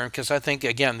long term because I think,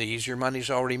 again, the easier money's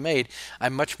already made.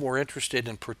 I'm much more interested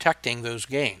in protecting those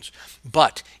gains.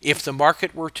 But if the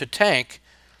market were to tank,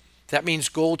 that means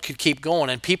gold could keep going,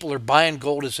 and people are buying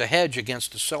gold as a hedge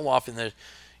against the sell-off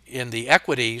in the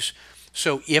equities.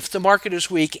 So if the market is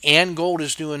weak and gold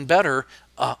is doing better,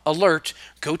 alert,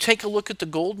 go take a look at the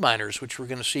gold miners, which we're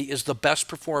going to see is the best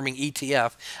performing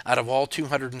ETF out of all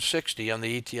 260 on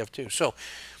the ETF2. So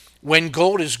when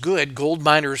gold is good, gold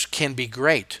miners can be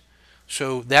great.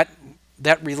 So that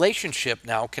relationship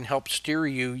now can help steer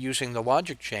you using the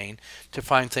logic chain to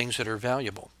find things that are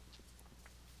valuable.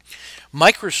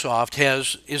 Microsoft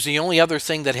is the only other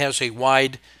thing that has a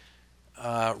wide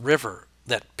river,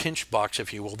 that pinch box,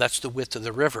 if you will. That's the width of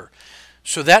the river.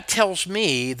 So that tells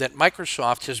me that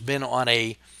Microsoft has been on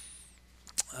a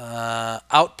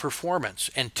outperformance,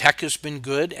 and tech has been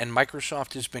good and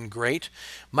Microsoft has been great.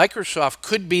 Microsoft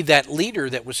could be that leader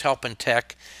that was helping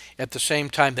tech at the same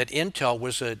time that Intel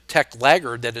was a tech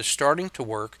laggard that is starting to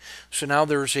work. So now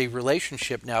there's a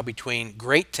relationship now between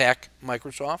great tech,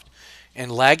 Microsoft,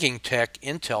 and lagging tech,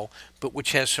 Intel, but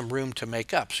which has some room to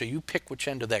make up. So you pick which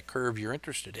end of that curve you're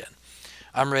interested in.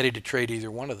 I'm ready to trade either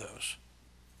one of those.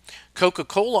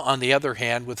 Coca-Cola, on the other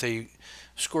hand, with a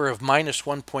score of minus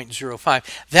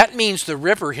 1.05, that means the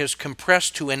river has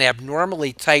compressed to an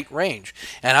abnormally tight range.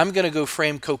 And I'm going to go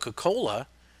frame Coca-Cola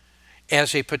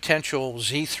as a potential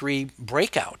Z3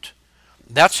 breakout.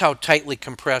 That's how tightly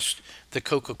compressed the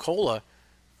Coca-Cola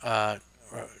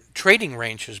trading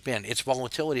range has been. Its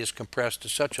volatility is compressed to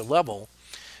such a level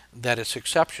that it's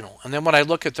exceptional. And then when I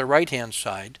look at the right-hand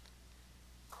side,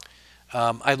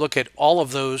 I look at all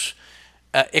of those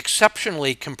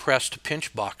exceptionally compressed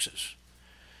pinch boxes.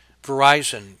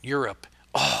 Verizon, Europe,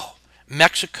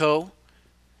 Mexico,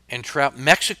 and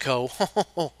Mexico,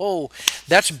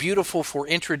 that's beautiful for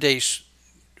intraday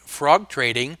frog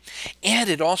trading, and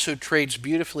it also trades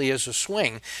beautifully as a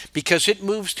swing because it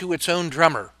moves to its own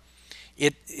drummer.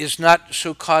 It is not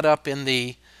so caught up in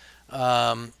the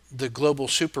global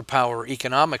superpower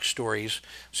economic stories,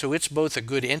 so it's both a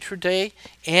good intraday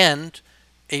and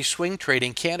a swing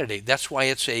trading candidate. That's why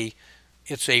it's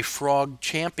a frog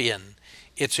champion.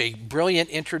 It's a brilliant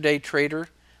intraday trader,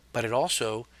 but it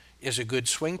also is a good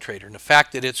swing trader. And the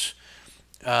fact that its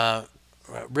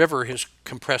river has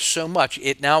compressed so much,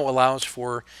 it now allows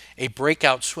for a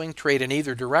breakout swing trade in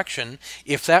either direction.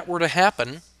 If that were to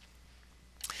happen,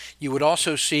 you would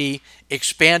also see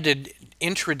expanded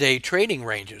intraday trading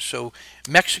ranges. So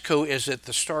Mexico is at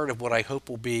the start of what I hope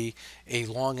will be a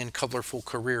long and colorful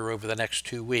career over the next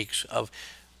 2 weeks of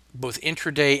both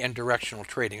intraday and directional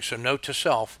trading. So note to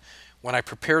self, when I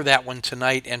prepare that one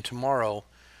tonight and tomorrow,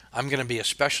 I'm going to be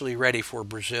especially ready for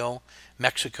Brazil,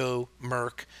 Mexico,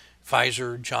 Merck,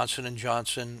 Pfizer, Johnson &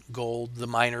 Johnson, gold, the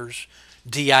miners,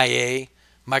 DIA,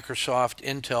 Microsoft,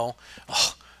 Intel.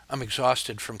 I'm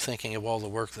exhausted from thinking of all the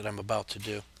work that I'm about to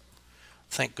do.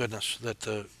 Thank goodness that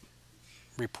the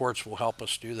reports will help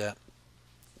us do that.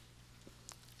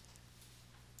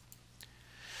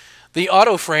 The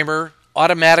auto framer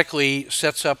automatically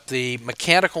sets up the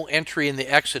mechanical entry and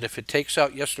the exit. If it takes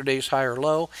out yesterday's high or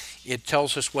low, it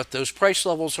tells us what those price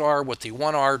levels are, what the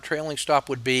 1-hour trailing stop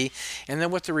would be, and then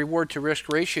what the reward to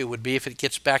risk ratio would be if it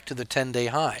gets back to the 10-day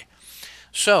high.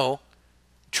 So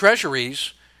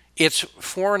treasuries, it's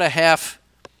 4.5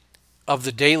 of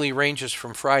the daily ranges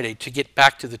from Friday to get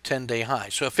back to the 10-day high.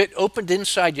 So if it opened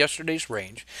inside yesterday's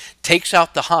range, takes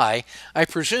out the high, I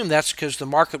presume that's because the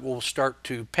market will start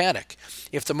to panic.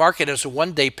 If the market has a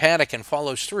one-day panic and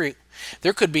follows through,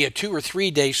 there could be a 2 or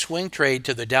 3 day swing trade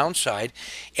to the downside,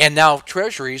 and now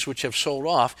treasuries, which have sold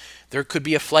off, there could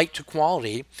be a flight to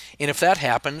quality, and if that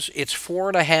happens, it's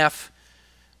 4.5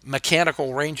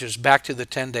 mechanical ranges back to the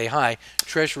 10-day high.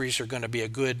 Treasuries are going to be a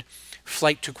good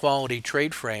flight to quality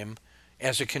trade frame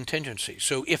as a contingency.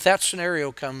 So if that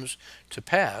scenario comes to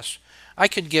pass, I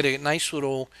could get a nice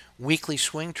little weekly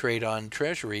swing trade on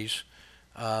treasuries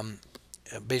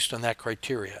based on that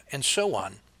criteria, and so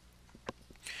on.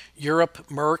 Europe,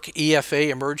 Merck, EFA,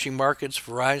 emerging markets,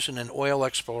 Verizon, and oil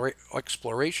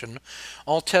exploration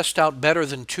all test out better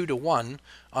than 2 to 1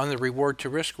 on the reward to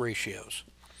risk ratios.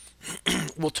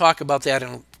 We'll talk about that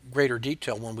in greater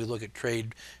detail when we look at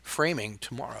trade framing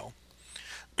tomorrow.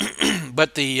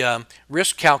 But the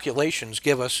risk calculations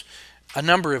give us a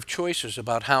number of choices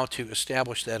about how to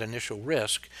establish that initial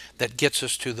risk that gets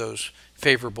us to those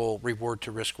favorable reward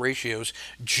to risk ratios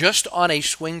just on a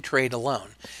swing trade alone.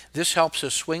 This helps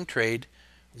us swing trade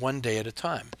one day at a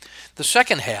time. The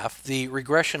second half, the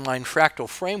regression line fractal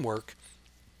framework,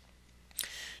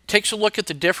 takes a look at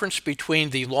the difference between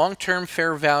the long-term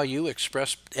fair value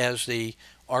expressed as the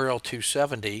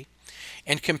RL270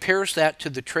 and compares that to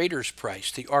the trader's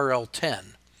price, the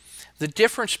RL10. The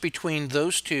difference between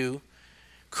those two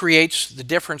creates the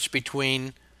difference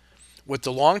between what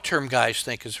the long-term guys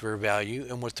think is fair value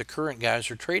and what the current guys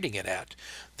are trading it at.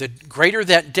 The greater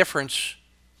that difference,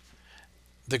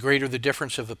 the greater the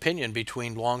difference of opinion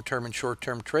between long-term and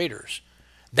short-term traders.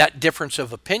 That difference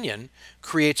of opinion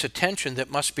creates a tension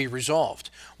that must be resolved.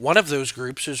 One of those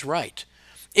groups is right.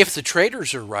 If the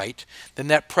traders are right, then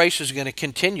that price is going to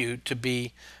continue to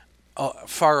be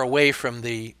far away from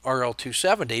the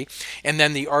RL270, and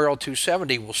then the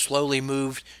RL270 will slowly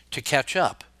move to catch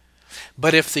up.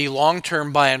 But if the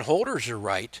long-term buy and holders are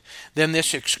right, then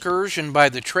this excursion by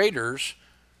the traders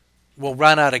will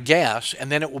run out of gas,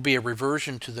 and then it will be a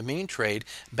reversion to the mean trade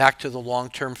back to the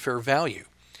long-term fair value.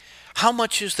 How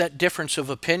much is that difference of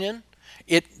opinion?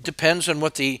 It depends on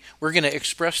what we're going to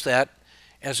express that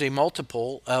as a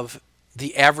multiple of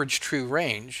the average true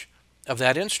range of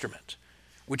that instrument,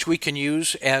 which we can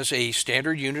use as a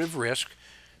standard unit of risk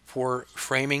for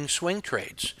framing swing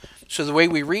trades. So the way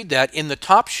we read that, in the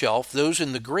top shelf, those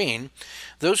in the green,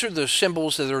 those are the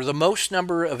symbols that are the most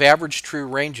number of average true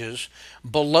ranges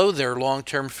below their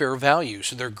long-term fair value.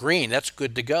 So they're green, that's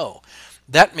good to go.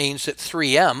 That means that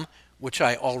 3M, which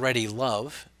I already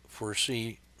love for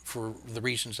the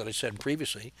reasons that I said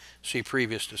previously, see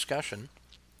previous discussion,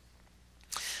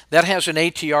 that has an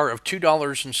ATR of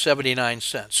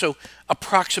 $2.79. So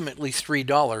approximately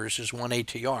 $3 is one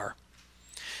ATR.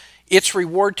 Its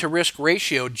reward to risk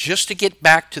ratio, just to get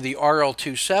back to the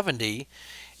RL270,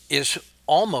 is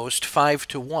almost 5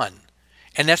 to 1.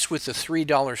 And that's with the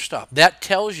 $3 stop. That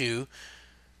tells you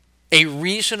a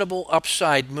reasonable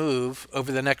upside move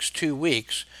over the next 2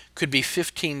 weeks could be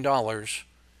 $15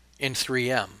 in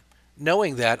 3M.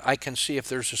 Knowing that, I can see if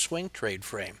there's a swing trade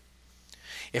frame.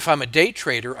 If I'm a day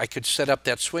trader, I could set up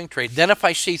that swing trade. Then if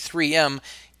I see 3M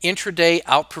intraday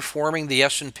outperforming the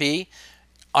S&P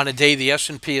on a day the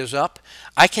S&P is up,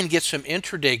 I can get some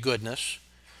intraday goodness,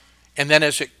 and then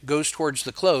as it goes towards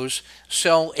the close,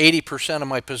 sell 80% of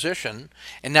my position,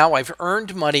 and now I've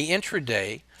earned money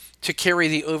intraday to carry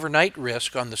the overnight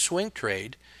risk on the swing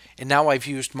trade, and now I've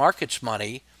used markets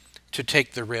money to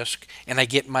take the risk, and I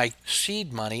get my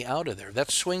seed money out of there.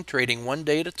 That's swing trading one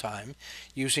day at a time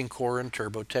using core and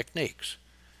turbo techniques.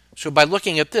 So by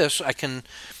looking at this, I can,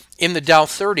 in the Dow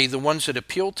 30, the ones that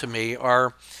appeal to me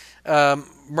are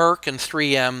Merck and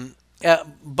 3M.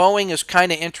 Boeing is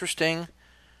kind of interesting.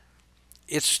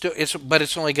 But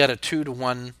it's only got a 2 to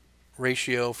 1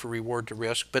 ratio for reward to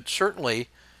risk, but certainly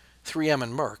 3M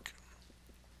and Merck.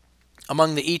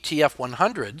 Among the ETF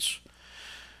 100s,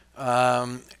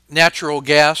 natural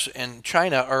gas and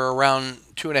China are around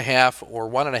 2.5 or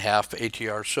 1.5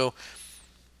 ATR. So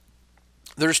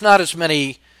there's not as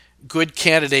many good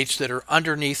candidates that are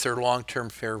underneath their long-term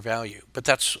fair value. But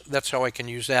that's how I can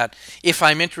use that if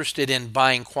I'm interested in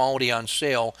buying quality on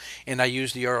sale, and I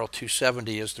use the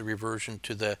RL270 as the reversion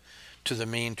to the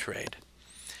mean trade.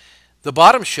 The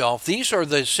bottom shelf, these are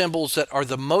the symbols that are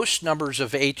the most numbers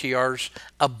of ATRs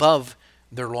above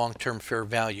their long-term fair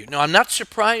value. Now, I'm not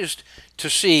surprised to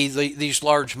see these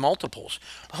large multiples.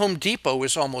 Home Depot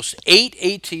is almost 8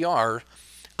 ATR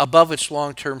above its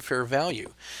long-term fair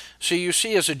value. So you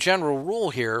see, as a general rule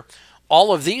here,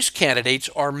 all of these candidates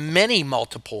are many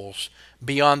multiples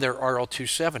beyond their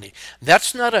RL270.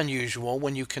 That's not unusual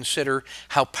when you consider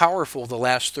how powerful the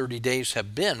last 30 days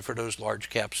have been for those large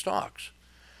cap stocks.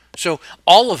 So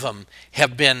all of them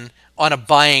have been on a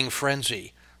buying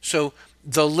frenzy. So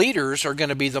the leaders are going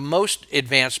to be the most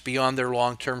advanced beyond their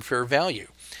long-term fair value.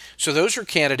 So those are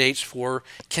candidates for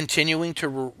continuing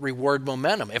to reward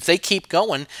momentum. If they keep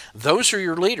going, those are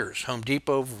your leaders. Home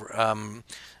Depot,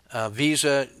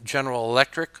 Visa, General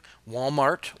Electric,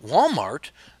 Walmart,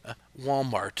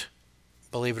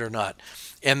 believe it or not,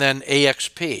 and then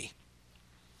AXP.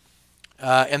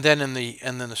 And then in the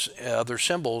other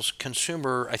symbols,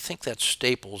 consumer, I think that's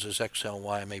Staples is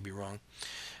XLY, I may be wrong.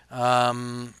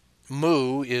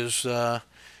 MU is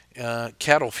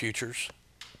cattle futures.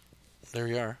 There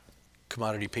you are,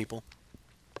 commodity people.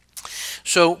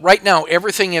 So right now,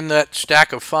 everything in that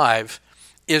stack of 5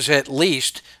 is at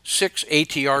least 6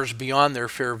 ATRs beyond their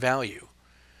fair value.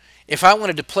 If I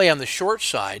wanted to play on the short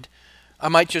side, I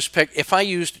might just pick, if I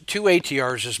used 2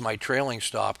 ATRs as my trailing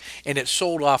stop and it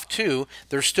sold off 2,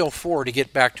 there's still 4 to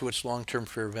get back to its long-term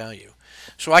fair value.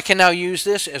 So I can now use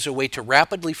this as a way to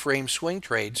rapidly frame swing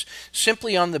trades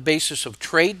simply on the basis of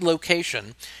trade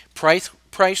location, price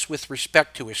with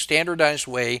respect to a standardized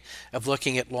way of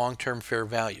looking at long-term fair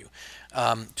value.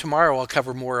 Tomorrow I'll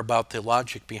cover more about the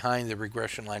logic behind the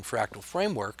regression line fractal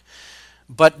framework,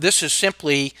 but this is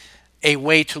simply a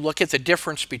way to look at the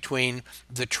difference between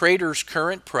the trader's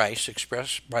current price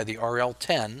expressed by the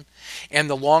RL10 and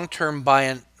the long-term buy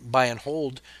and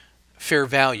hold fair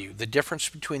value, the difference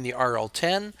between the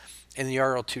RL10 and the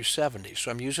RL270. So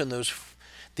I'm using those,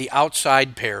 the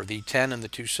outside pair, the 10 and the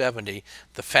 270,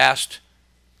 the fast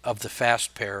of the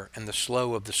fast pair and the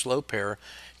slow of the slow pair,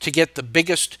 to get the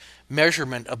biggest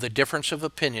measurement of the difference of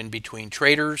opinion between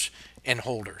traders and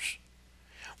holders.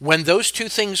 When those two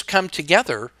things come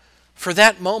together, for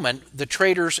that moment, the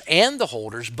traders and the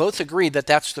holders both agree that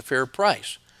that's the fair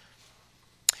price.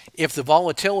 If the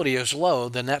volatility is low,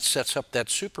 then that sets up that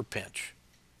super pinch.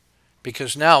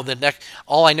 Because now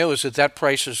all I know is that that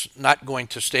price is not going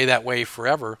to stay that way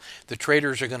forever. The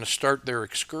traders are going to start their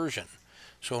excursion.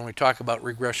 So when we talk about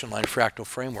regression line fractal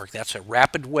framework, that's a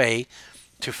rapid way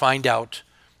to find out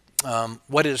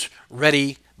what is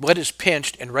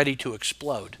pinched and ready to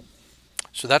explode.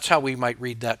 So that's how we might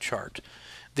read that chart.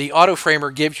 The auto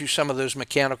framer gives you some of those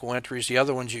mechanical entries. The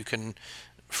other ones you can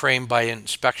frame by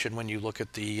inspection when you look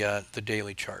at the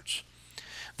daily charts.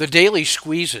 The daily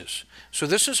squeezes. So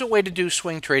this is a way to do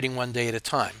swing trading one day at a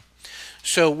time.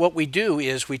 So what we do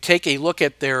is we take a look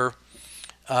at their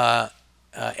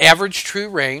average true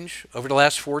range over the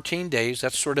last 14 days.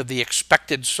 That's sort of the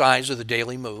expected size of the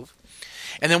daily move.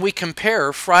 And then we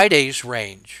compare Friday's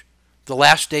range, the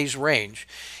last day's range.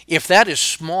 If that is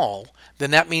small,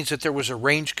 then that means that there was a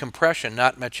range compression,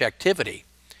 not much activity.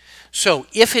 So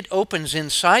if it opens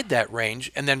inside that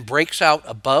range and then breaks out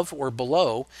above or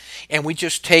below, and we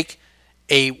just take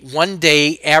a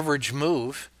one-day average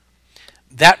move,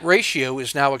 that ratio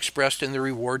is now expressed in the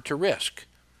reward to risk.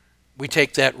 We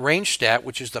take that range stat,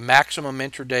 which is the maximum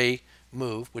intraday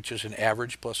move, which is an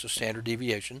average plus a standard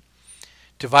deviation,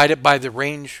 divide it by the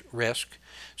range risk.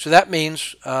 So that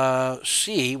means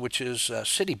C, which is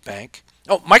Citibank.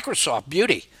 Oh, Microsoft,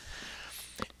 beauty.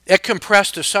 It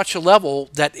compressed to such a level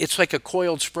that it's like a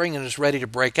coiled spring and is ready to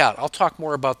break out. I'll talk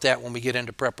more about that when we get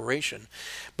into preparation.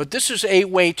 But this is a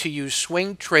way to use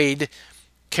swing trade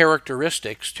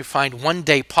characteristics to find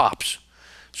one-day pops.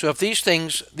 So if these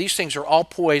things are all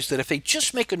poised that if they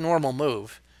just make a normal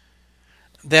move,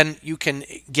 then you can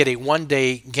get a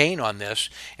one-day gain on this,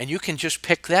 and you can just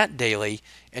pick that daily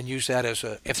and use that as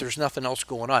a, if there's nothing else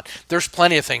going on. There's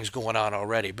plenty of things going on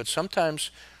already, but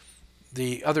sometimes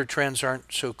the other trends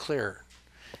aren't so clear.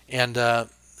 And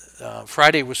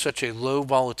Friday was such a low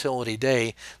volatility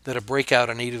day that a breakout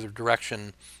in either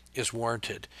direction is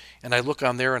warranted. And I look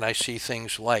on there and I see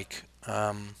things like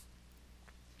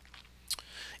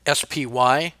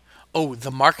SPY. Oh,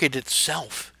 the market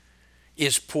itself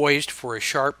is poised for a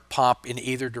sharp pop in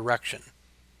either direction.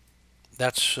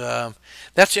 That's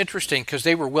interesting because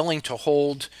they were willing to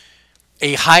hold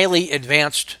a highly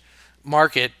advanced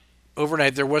market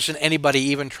overnight. There wasn't anybody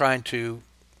even trying to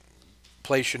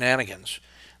play shenanigans.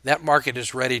 That market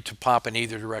is ready to pop in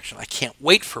either direction. I can't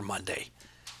wait for Monday.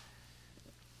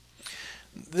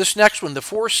 This next one, the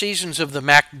 4 seasons of the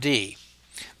MACD.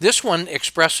 This one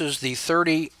expresses the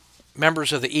 30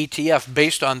 members of the ETF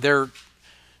based on their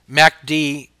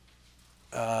MACD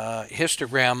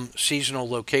histogram seasonal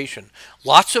location.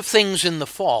 Lots of things in the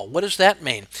fall. What does that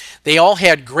mean? They all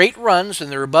had great runs and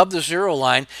they're above the zero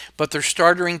line, but they're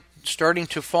starting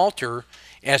to falter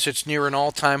as it's near an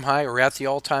all-time high or at the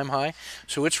all-time high.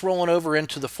 So it's rolling over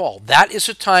into the fall. That is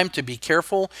a time to be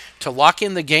careful, to lock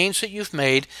in the gains that you've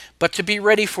made, but to be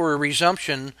ready for a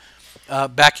resumption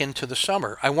back into the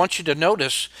summer. I want you to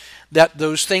notice that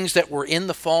those things that were in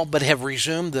the fall but have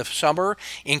resumed the summer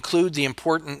include the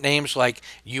important names like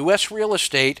U.S. real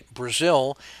estate,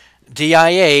 Brazil,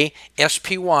 DIA,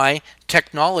 SPY,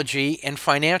 technology, and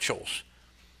financials.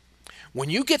 When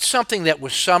you get something that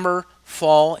was summer,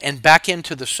 fall, and back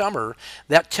into the summer,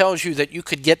 that tells you that you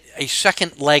could get a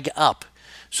second leg up.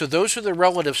 So those are the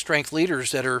relative strength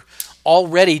leaders that are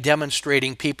already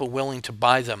demonstrating people willing to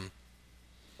buy them.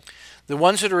 The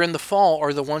ones that are in the fall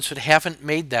are the ones that haven't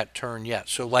made that turn yet.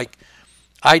 So like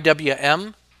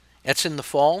IWM, that's in the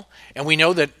fall, and we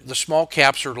know that the small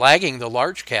caps are lagging the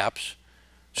large caps.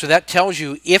 So that tells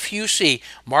you if you see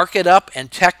market up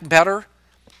and tech better,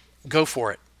 go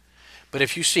for it. But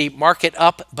if you see market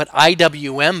up but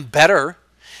IWM better,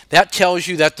 that tells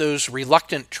you that those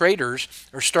reluctant traders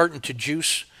are starting to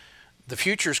juice the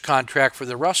futures contract for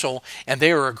the Russell, and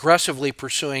they are aggressively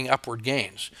pursuing upward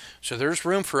gains. So there's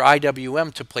room for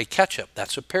IWM to play catch-up.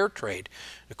 That's a pair trade,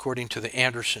 according to the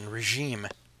Anderson regime,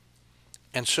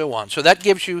 and so on. So that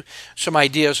gives you some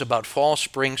ideas about fall,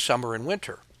 spring, summer, and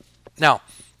winter. Now,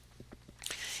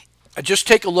 just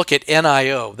take a look at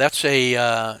NIO. That's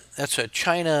a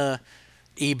China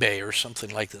eBay or something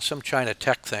like that, some China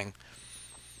tech thing.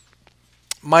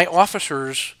 My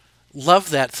officers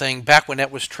loved that thing back when it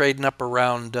was trading up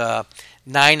around $9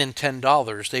 and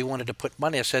 $10. They wanted to put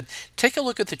money. I said, take a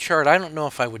look at the chart. I don't know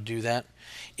if I would do that.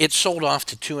 It sold off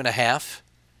to 2.5,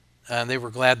 and they were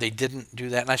glad they didn't do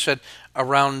that. And I said,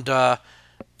 around around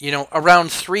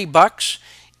 $3.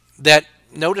 That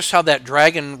notice how that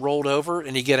dragon rolled over,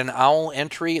 and you get an owl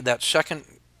entry, that second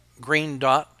green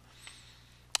dot,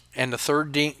 and the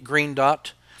third green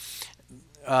dot.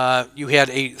 You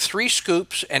had 3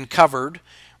 scoops and covered.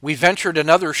 We ventured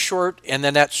another short, and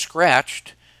then that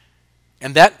scratched,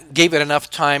 and that gave it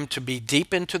enough time to be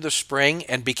deep into the spring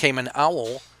and became an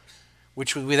owl,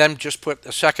 which we then just put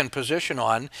a second position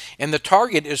on. And the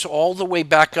target is all the way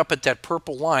back up at that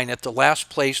purple line at the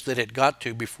last place that it got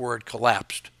to before it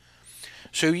collapsed.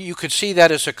 So you could see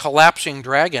that as a collapsing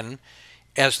dragon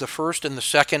as the first and the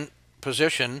second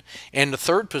position, and the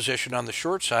third position on the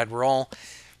short side were all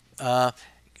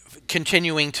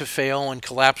continuing to fail and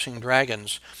collapsing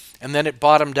dragons. And then it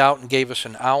bottomed out and gave us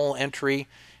an owl entry,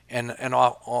 and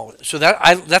all. So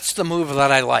that's the move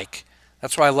that I like.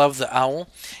 That's why I love the owl.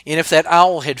 And if that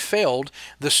owl had failed,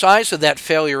 the size of that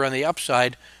failure on the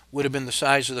upside would have been the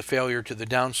size of the failure to the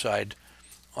downside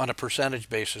on a percentage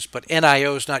basis. But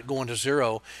NIO is not going to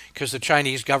zero because the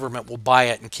Chinese government will buy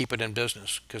it and keep it in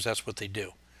business, because that's what they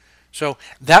do. So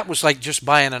that was like just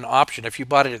buying an option. If you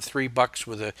bought it at $3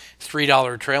 with a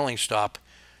 $3 trailing stop,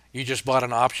 you just bought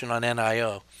an option on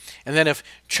NIO. And then if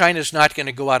China's not going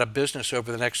to go out of business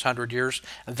over the next 100 years,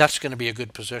 that's going to be a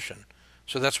good position.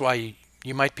 So that's why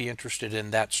you might be interested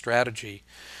in that strategy.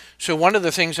 So one of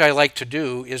the things I like to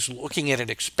do is looking at an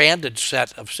expanded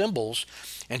set of symbols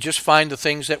and just find the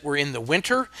things that were in the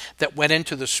winter that went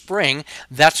into the spring.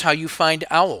 That's how you find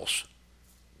owls.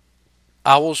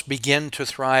 Owls begin to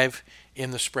thrive in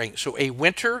the spring. So a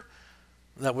winter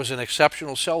that was an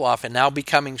exceptional sell-off and now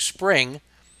becoming spring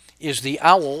is the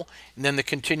owl, and then the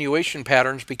continuation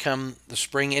patterns become the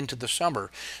spring into the summer.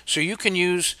 So you can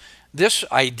use this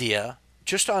idea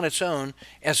just on its own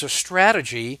as a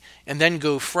strategy and then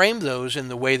go frame those in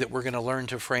the way that we're going to learn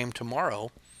to frame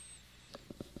tomorrow.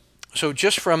 So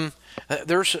just from,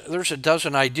 there's a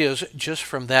dozen ideas just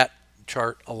from that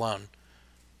chart alone.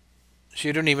 So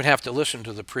you don't even have to listen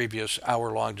to the previous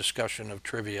hour-long discussion of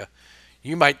trivia.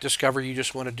 You might discover you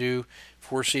just want to do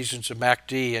 4 seasons of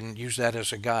MACD and use that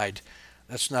as a guide.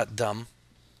 That's not dumb.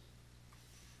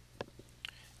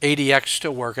 ADX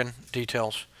still working,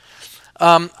 details.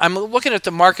 I'm looking at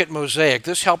the market mosaic.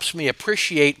 This helps me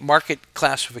appreciate market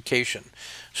classification.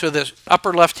 So the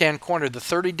upper left-hand corner, the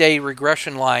 30-day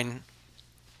regression line,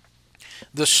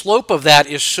 the slope of that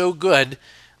is so good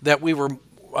that we were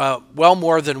well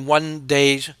more than one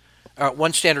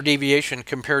standard deviation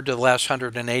compared to the last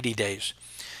 180 days.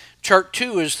 Chart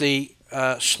 2 is the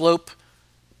slope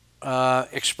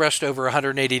expressed over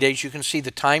 180 days. You can see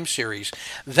the time series.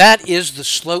 That is the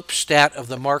slope stat of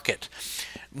the market.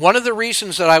 One of the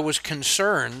reasons that I was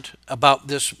concerned about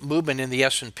this movement in the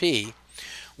S&P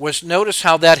was notice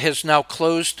how that has now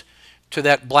closed to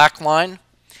that black line.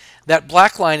 That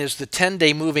black line is the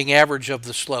 10-day moving average of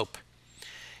the slope.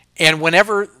 And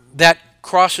whenever that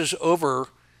crosses over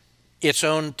its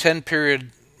own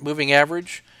 10-period moving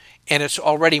average, and it's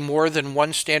already more than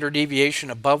one standard deviation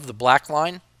above the black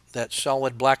line, that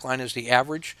solid black line is the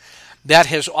average. That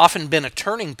has often been a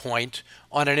turning point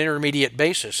on an intermediate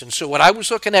basis. And so what I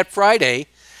was looking at Friday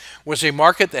was a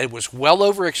market that was well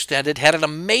overextended, had an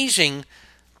amazing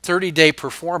 30-day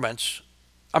performance.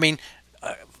 I mean,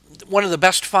 one of the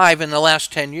best 5 in the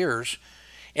last 10 years,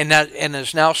 and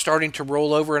is now starting to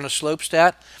roll over in a slope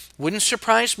stat. Wouldn't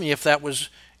surprise me if that was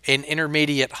an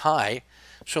intermediate high.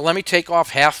 So let me take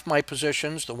off half my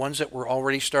positions, the ones that were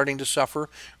already starting to suffer,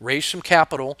 raise some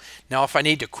capital. Now if I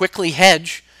need to quickly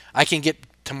hedge, I can get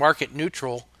to market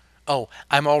neutral. Oh,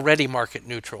 I'm already market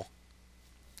neutral.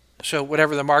 So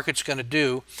whatever the market's going to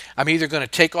do, I'm either going to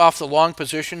take off the long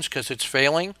positions because it's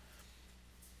failing,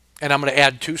 and I'm going to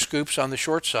add 2 scoops on the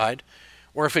short side,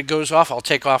 or if it goes off, I'll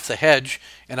take off the hedge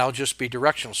and I'll just be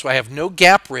directional. So I have no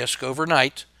gap risk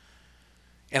overnight,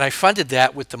 and I funded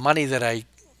that with the money that I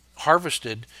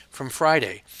harvested from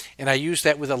Friday. And I used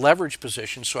that with a leverage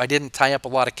position, so I didn't tie up a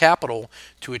lot of capital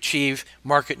to achieve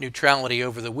market neutrality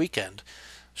over the weekend.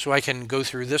 So I can go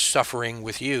through this suffering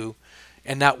with you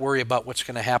and not worry about what's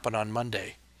going to happen on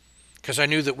Monday. Because I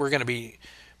knew that we're going to be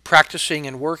practicing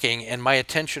and working, and my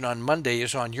attention on Monday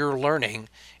is on your learning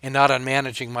and not on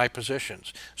managing my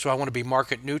positions. So I want to be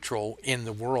market neutral in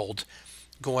the world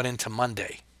going into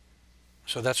Monday.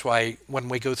 So that's why when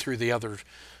we go through the other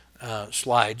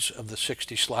slides of the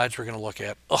 60 slides we're going to look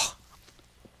at,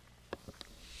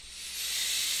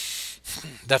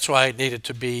 that's why I needed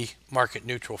to be market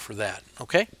neutral for that.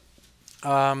 Okay.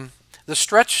 The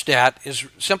stretch stat is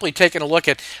simply taking a look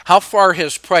at how far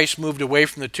has price moved away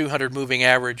from the 200 moving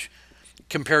average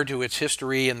compared to its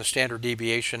history and the standard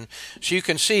deviation. So you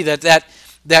can see that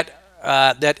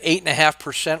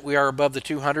 8.5% we are above the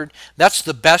 200. That's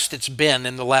the best it's been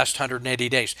in the last 180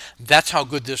 days. That's how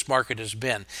good this market has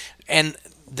been. And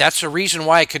that's a reason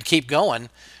why it could keep going.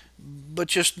 But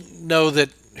just know that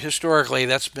historically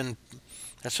that's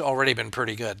already been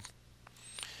pretty good.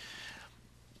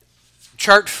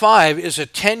 Chart 5 is a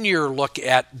 10-year look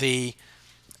at the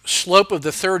slope of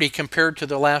the 30 compared to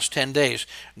the last 10 days.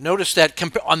 Notice that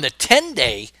on the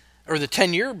 10-day or the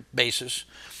 10-year basis,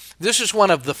 this is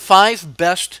one of the 5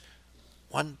 best,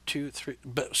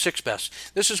 6 best.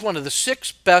 This is one of the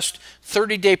 6 best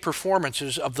 30-day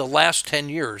performances of the last 10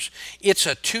 years. It's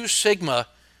a 2 sigma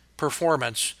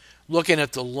performance looking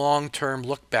at the long-term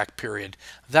look-back period.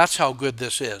 That's how good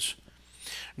this is.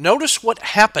 Notice what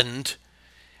happened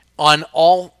on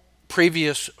all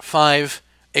previous 5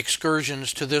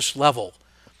 excursions to this level.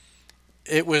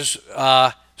 It was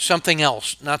something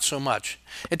else, not so much.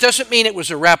 It doesn't mean it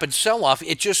was a rapid sell-off.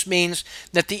 It just means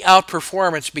that the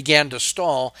outperformance began to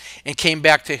stall and came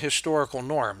back to historical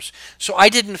norms. So I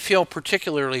didn't feel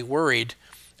particularly worried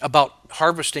about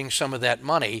harvesting some of that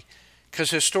money,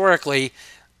 because historically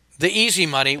the easy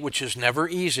money, which is never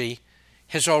easy,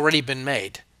 has already been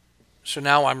made. So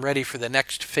now I'm ready for the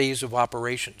next phase of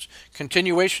operations.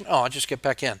 Continuation, I'll just get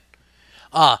back in.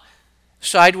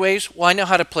 Sideways, well, I know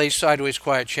how to play sideways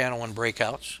quiet channel and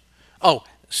breakouts.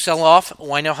 Sell off,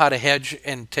 well, I know how to hedge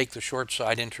and take the short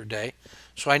side intraday.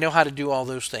 So I know how to do all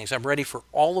those things. I'm ready for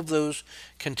all of those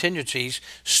contingencies,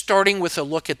 starting with a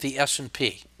look at the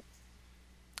S&P.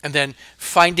 And then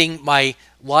finding my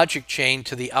logic chain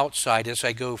to the outside as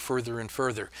I go further and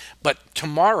further. But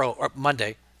tomorrow, or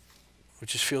Monday,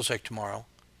 which just feels like tomorrow,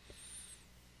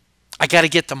 I got to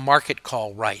get the market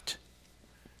call right.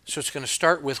 So it's going to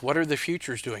start with, what are the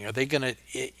futures doing? Are they going to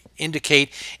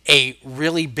indicate a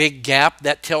really big gap?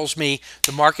 That tells me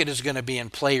the market is going to be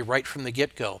in play right from the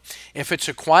get-go. If it's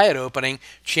a quiet opening,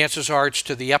 chances are it's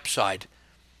to the upside,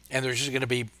 and there's just going to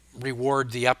be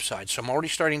reward the upside. So I'm already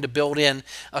starting to build in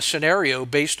a scenario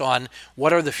based on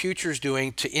what are the futures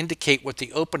doing to indicate what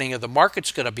the opening of the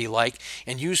market's going to be like,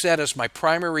 and use that as my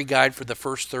primary guide for the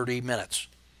first 30 minutes.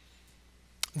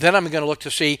 Then I'm going to look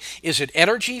to see, is it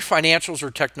energy, financials,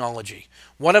 or technology?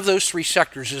 One of those 3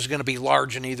 sectors is going to be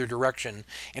large in either direction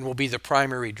and will be the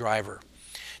primary driver.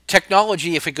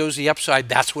 Technology, if it goes the upside,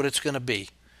 that's what it's going to be.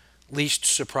 Least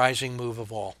surprising move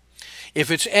of all.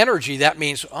 If it's energy, that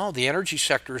means, the energy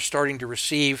sector is starting to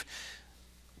receive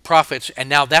profits, and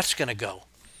now that's going to go.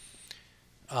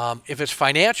 If it's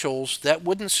financials, that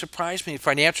wouldn't surprise me.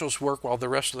 Financials work while the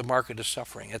rest of the market is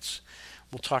suffering.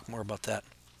 We'll talk more about that.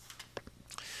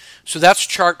 So that's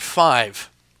chart 5.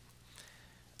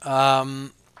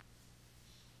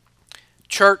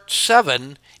 Chart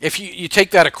 7, if you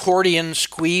take that accordion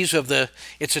squeeze of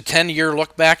it's a 10-year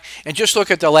look back, and just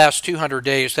look at the last 200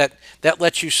 days, that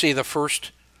lets you see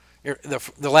the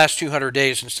last 200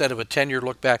 days instead of a 10-year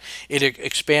look back. It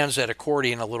expands that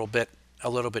accordion a little bit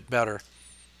better.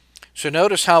 So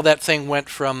notice how that thing went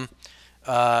from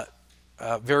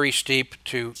very steep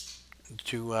to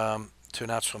to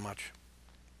not so much,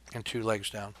 and 2 legs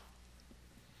down.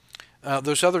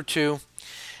 Those other two,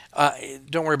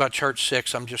 don't worry about chart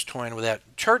 6. I'm just toying with that.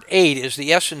 Chart 8 is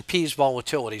the S&P's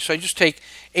volatility. So I just take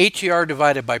ATR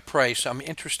divided by price. I'm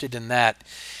interested in that.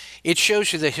 It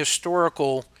shows you the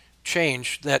historical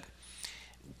change that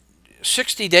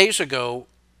 60 days ago,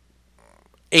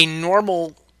 a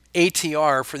normal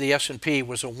ATR for the S&P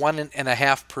was a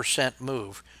 1.5%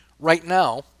 move. Right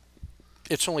now,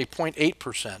 it's only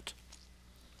 0.8%.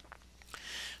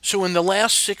 So in the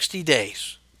last 60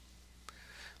 days,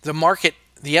 the market,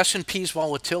 the S&P's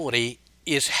volatility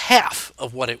is half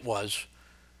of what it was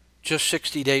just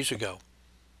 60 days ago.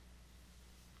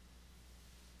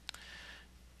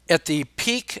 At the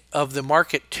peak of the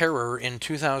market terror in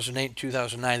 2008,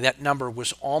 2009, that number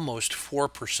was almost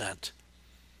 4%.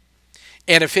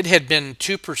 And if it had been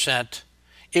 2%,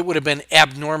 it would have been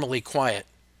abnormally quiet.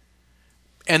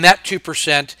 And that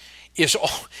 2%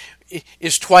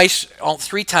 is twice,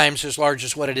 3 times as large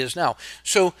as what it is now.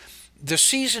 So the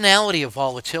seasonality of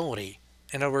volatility,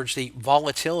 in other words, the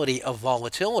volatility of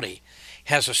volatility,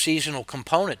 has a seasonal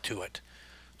component to it.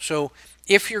 So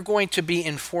if you're going to be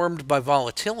informed by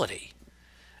volatility,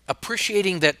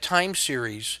 appreciating that time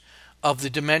series of the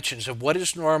dimensions of what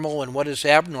is normal and what is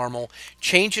abnormal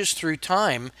changes through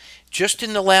time. Just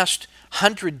in the last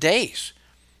 100 days,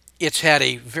 it's had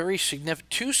a very significant,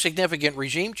 2 significant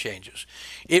regime changes.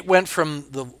 It went from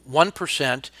the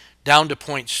 1% down to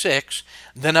 0.6,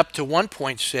 then up to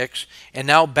 1.6, and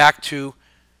now back to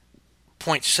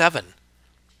 0.7.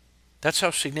 That's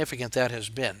how significant that has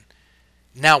been.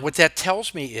 Now, what that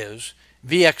tells me is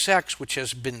VXX, which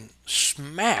has been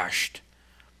smashed,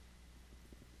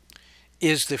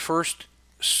 is the first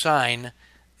sign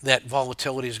that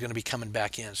volatility is going to be coming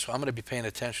back in. So I'm going to be paying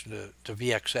attention to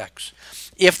VXX.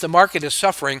 If the market is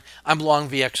suffering, I'm long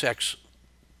VXX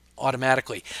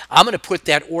automatically. I'm going to put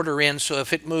that order in, so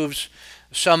if it moves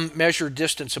some measured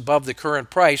distance above the current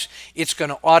price, it's going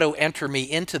to auto-enter me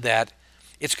into that.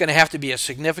 It's going to have to be a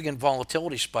significant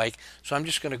volatility spike, so I'm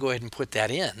just going to go ahead and put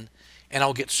that in, and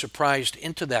I'll get surprised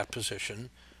into that position,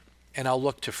 and I'll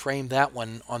look to frame that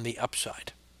one on the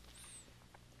upside.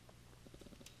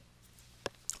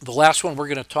 The last one we're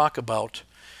going to talk about,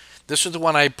 this is the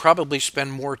one I probably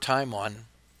spend more time on,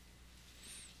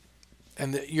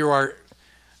 and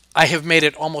I have made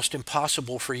it almost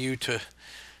impossible for you to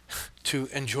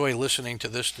enjoy listening to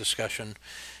this discussion,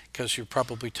 because you're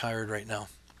probably tired right now.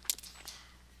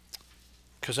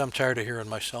 Because I'm tired of hearing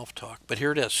myself talk. But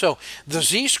here it is. So the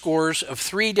z-scores of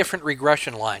 3 different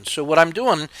regression lines. So what I'm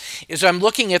doing is I'm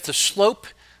looking at the slope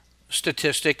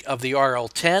statistic of the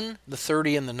RL10, the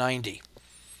 30, and the 90.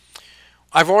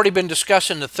 I've already been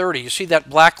discussing the 30. You see that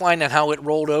black line and how it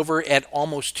rolled over at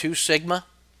almost 2 sigma?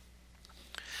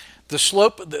 The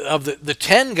slope of the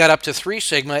 10 got up to 3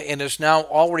 sigma and is now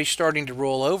already starting to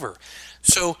roll over.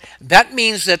 So that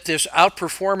means that this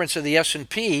outperformance of the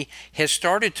S&P has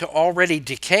started to already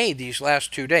decay these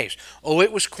last 2 days. Oh,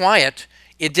 it was quiet.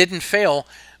 It didn't fail,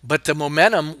 but the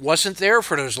momentum wasn't there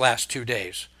for those last 2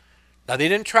 days. Now, they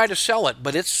didn't try to sell it,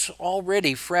 but it's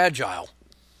already fragile.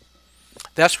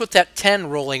 That's what that 10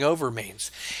 rolling over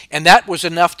means. And that was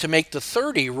enough to make the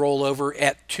 30 roll over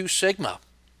at 2 sigma.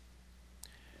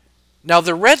 Now,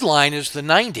 the red line is the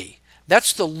 90.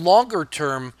 That's the longer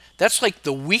term. That's like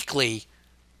the weekly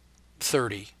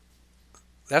 30.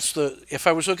 That's if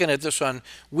I was looking at this on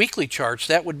weekly charts,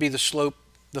 that would be the slope,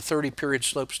 the 30 period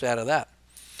slope stat of that.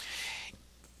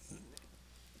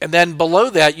 And then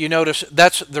below that, you notice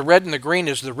that's the red and the green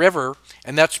is the river,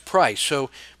 and that's price.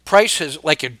 So price has,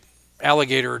 like an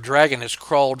alligator or dragon, has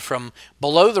crawled from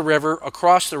below the river,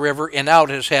 across the river, and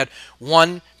out, has had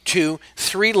 1, 2,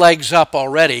 3 legs up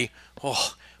already.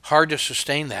 Oh, hard to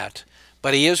sustain that.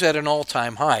 But he is at an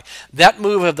all-time high. That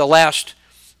move of the last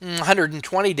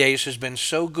 120 days has been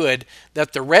so good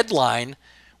that the red line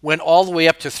went all the way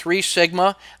up to 3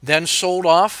 sigma, then sold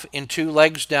off in 2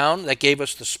 legs down. That gave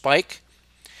us the spike.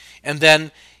 And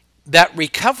then that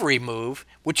recovery move,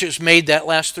 which has made that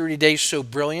last 30 days so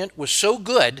brilliant, was so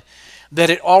good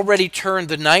that it already turned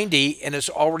the 90 and is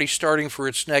already starting for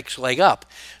its next leg up.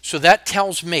 So that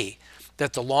tells me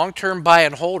that the long-term buy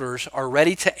and holders are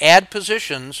ready to add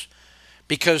positions,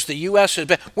 because the U.S. has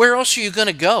been, where else are you going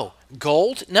to go?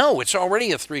 Gold? No, it's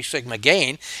already a 3 sigma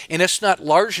gain, and it's not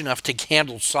large enough to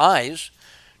handle size.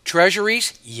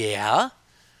 Treasuries? Yeah.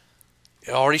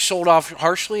 It already sold off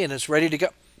harshly and it's ready to go.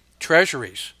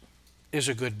 Treasuries is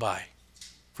a good buy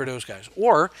for those guys.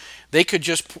 Or they could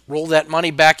just roll that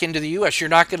money back into the U.S. You're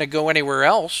not going to go anywhere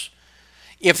else.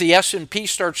 If the S&P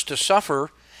starts to suffer,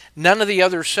 none of the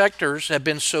other sectors have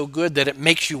been so good that it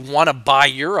makes you want to buy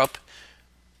Europe.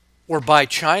 or buy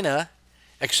China,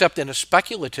 except in a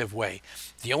speculative way.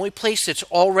 The only place that's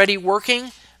already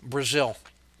working, Brazil.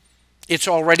 It's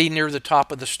already near the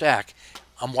top of the stack.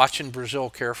 I'm watching Brazil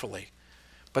carefully.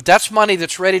 But that's money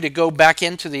that's ready to go back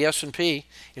into the S&P.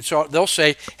 They'll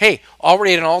say, hey,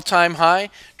 already at an all-time high,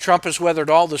 Trump has weathered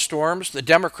all the storms. The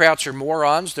Democrats are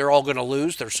morons. They're all going to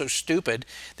lose. They're so stupid.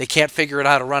 They can't figure out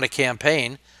how to run a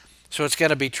campaign. So it's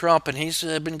going to be Trump, and he's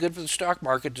been good for the stock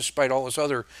market despite all his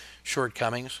other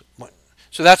shortcomings.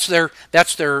 So that's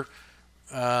the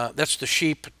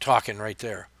sheep talking right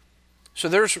there. So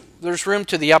there's room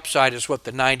to the upside is what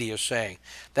the 90 is saying.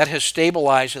 That has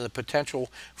stabilized and the potential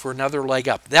for another leg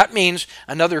up. That means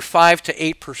another 5 to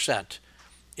 8%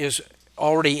 is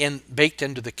already baked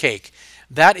into the cake.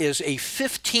 That is a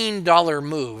 $15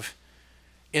 move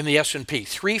in the S&P.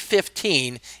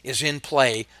 315 is in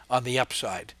play on the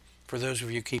upside for those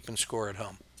of you keeping score at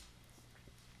home.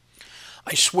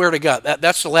 I swear to God,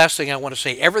 that's the last thing I want to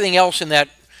say. Everything else in that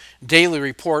daily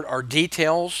report are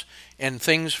details and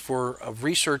things of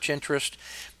research interest,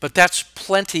 but that's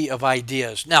plenty of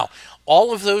ideas. Now,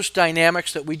 all of those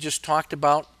dynamics that we just talked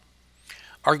about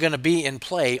are going to be in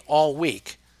play all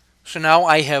week. So now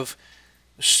I have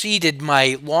seeded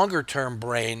my longer-term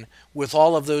brain with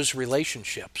all of those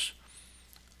relationships.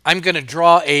 I'm going to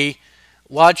draw a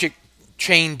logic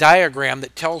chain diagram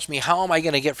that tells me how am I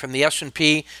going to get from the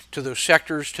S&P to those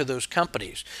sectors to those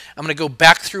companies. I'm going to go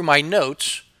back through my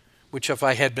notes, which if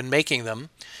I had been making them,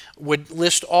 would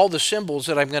list all the symbols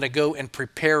that I'm going to go and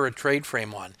prepare a trade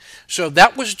frame on. So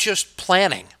that was just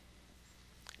planning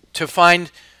to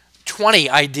find 20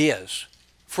 ideas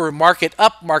for market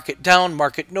up, market down,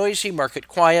 market noisy, market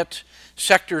quiet,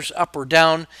 sectors up or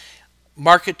down,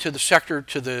 market to the sector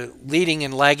to the leading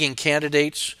and lagging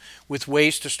candidates with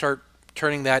ways to start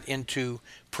turning that into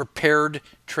prepared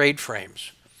trade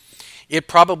frames. It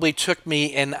probably took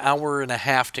me an hour and a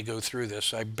half to go through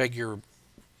this. I beg your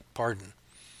pardon.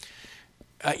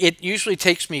 It usually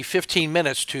takes me 15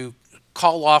 minutes to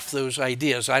call off those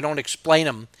ideas. I don't explain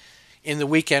them in the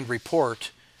weekend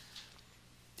report.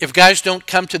 If guys don't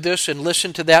come to this and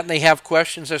listen to that and they have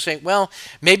questions, I say, well,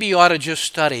 maybe you ought to just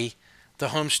study the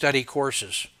home study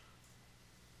courses.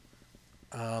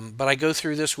 But I go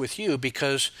through this with you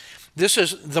because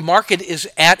the market is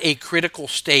at a critical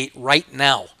state right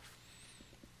now.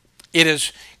 It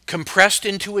is compressed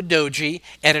into a doji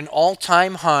at an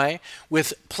all-time high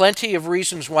with plenty of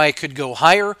reasons why it could go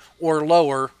higher or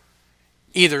lower,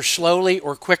 either slowly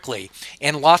or quickly,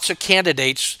 and lots of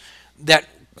candidates that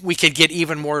we could get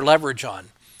even more leverage on.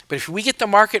 But if we get the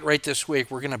market right this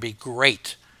week, we're going to be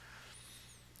great.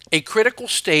 A critical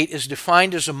state is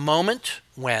defined as a moment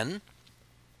when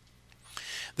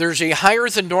there's a higher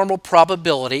than normal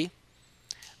probability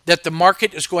that the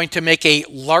market is going to make a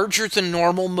larger than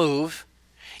normal move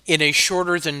in a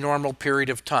shorter than normal period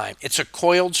of time. It's a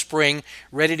coiled spring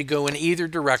ready to go in either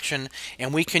direction,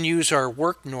 and we can use our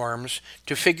work norms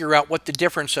to figure out what the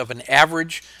difference of an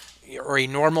average or a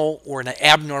normal or an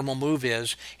abnormal move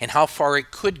is and how far it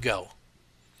could go.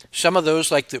 Some of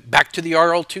those, like back to the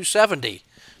RL270,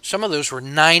 some of those were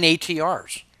 9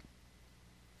 ATRs.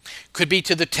 Could be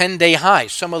to the 10-day high.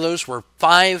 Some of those were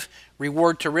 5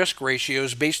 reward to risk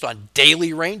ratios based on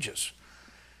daily ranges.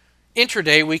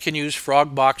 Intraday, we can use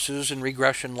frog boxes and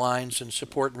regression lines and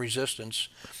support and resistance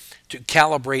to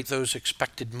calibrate those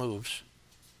expected moves.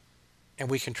 And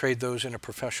we can trade those in a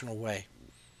professional way.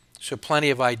 So plenty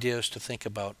of ideas to think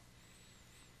about.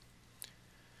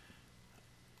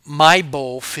 My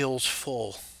bowl feels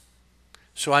full.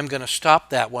 So I'm going to stop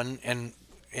that one and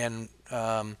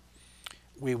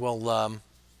we will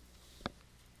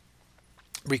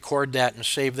record that and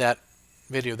save that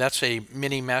video. That's a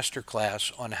mini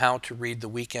masterclass on how to read the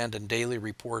weekend and daily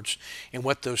reports and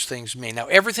what those things mean. Now,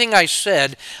 everything I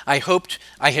said, I hoped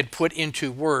I had put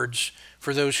into words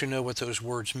for those who know what those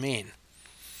words mean.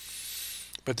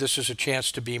 But this is a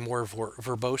chance to be more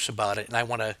verbose about it, and I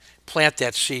want to plant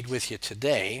that seed with you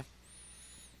today.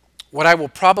 What I will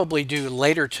probably do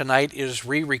later tonight is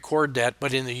re-record that,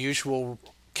 but in the usual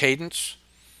cadence.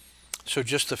 So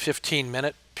just the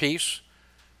 15-minute piece.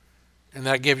 And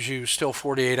that gives you still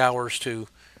 48 hours to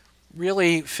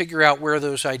really figure out where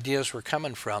those ideas were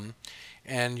coming from.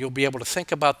 And you'll be able to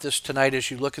think about this tonight as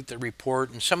you look at the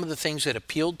report and some of the things that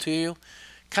appealed to you.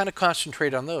 Kind of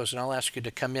concentrate on those. And I'll ask you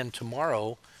to come in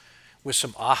tomorrow with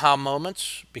some aha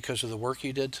moments because of the work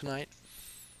you did tonight.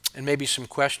 And maybe some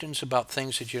questions about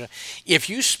things that you know. If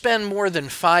you spend more than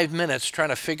 5 minutes trying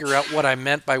to figure out what I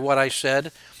meant by what I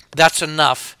said, that's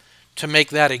enough to make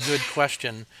that a good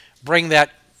question. Bring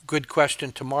that good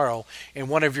question tomorrow, and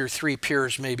one of your 3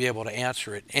 peers may be able to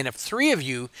answer it. And if 3 of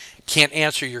you can't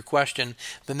answer your question,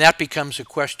 then that becomes a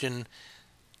question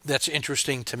that's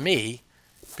interesting to me,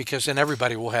 because then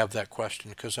everybody will have that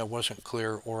question because I wasn't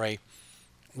clear or I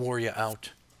wore you out.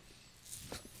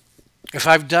 If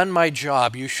I've done my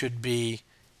job, you should be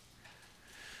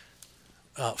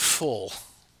full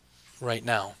right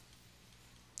now.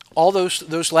 All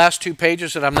those last 2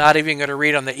 pages that I'm not even going to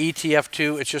read on the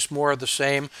ETF2, it's just more of the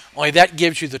same. Only that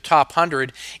gives you the top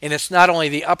 100, and it's not only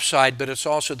the upside, but it's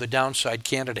also the downside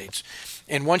candidates.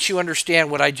 And once you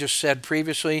understand what I just said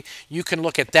previously, you can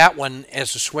look at that one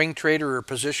as a swing trader or a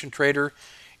position trader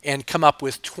and come up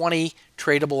with 20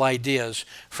 tradable ideas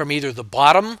from either the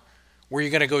bottom, where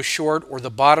you're going to go short, or the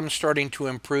bottom starting to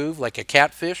improve, like a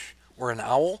catfish or an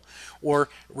owl, or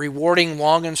rewarding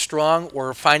long and strong,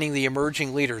 or finding the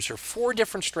emerging leaders. There are 4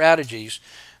 different strategies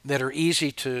that are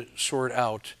easy to sort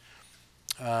out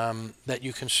that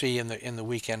you can see in the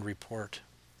weekend report.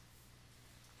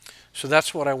 So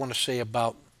that's what I want to say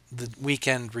about the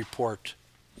weekend report,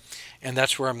 and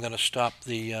that's where I'm going to stop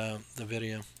the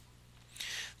video.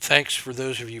 Thanks for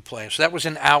those of you playing. So that was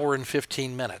an hour and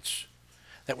 15 minutes.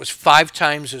 That was 5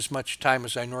 times as much time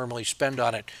as I normally spend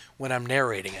on it when I'm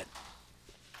narrating it.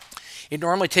 It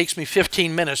normally takes me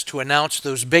 15 minutes to announce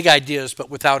those big ideas, but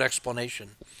without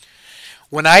explanation.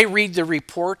 When I read the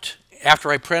report,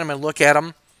 after I print them and look at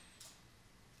them,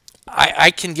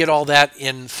 I can get all that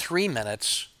in 3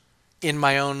 minutes in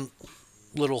my own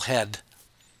little head,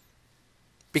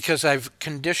 because I've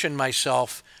conditioned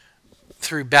myself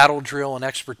through battle drill and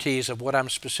expertise of what I'm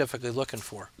specifically looking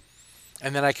for.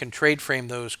 And then I can trade frame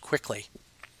those quickly.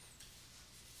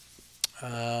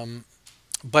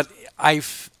 But I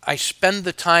spend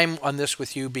the time on this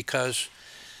with you because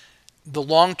the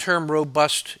long-term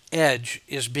robust edge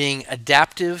is being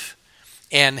adaptive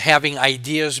and having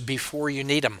ideas before you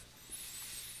need them.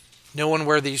 Knowing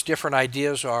where these different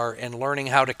ideas are and learning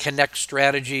how to connect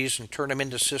strategies and turn them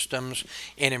into systems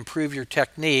and improve your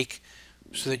technique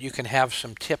so that you can have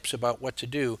some tips about what to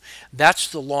do. That's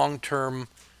the long-term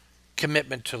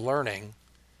commitment to learning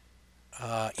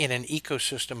in an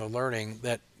ecosystem of learning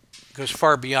that goes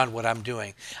far beyond what I'm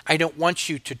doing. I don't want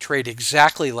you to trade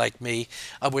exactly like me.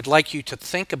 I would like you to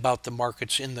think about the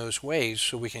markets in those ways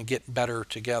so we can get better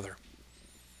together.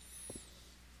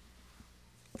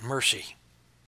 Mercy.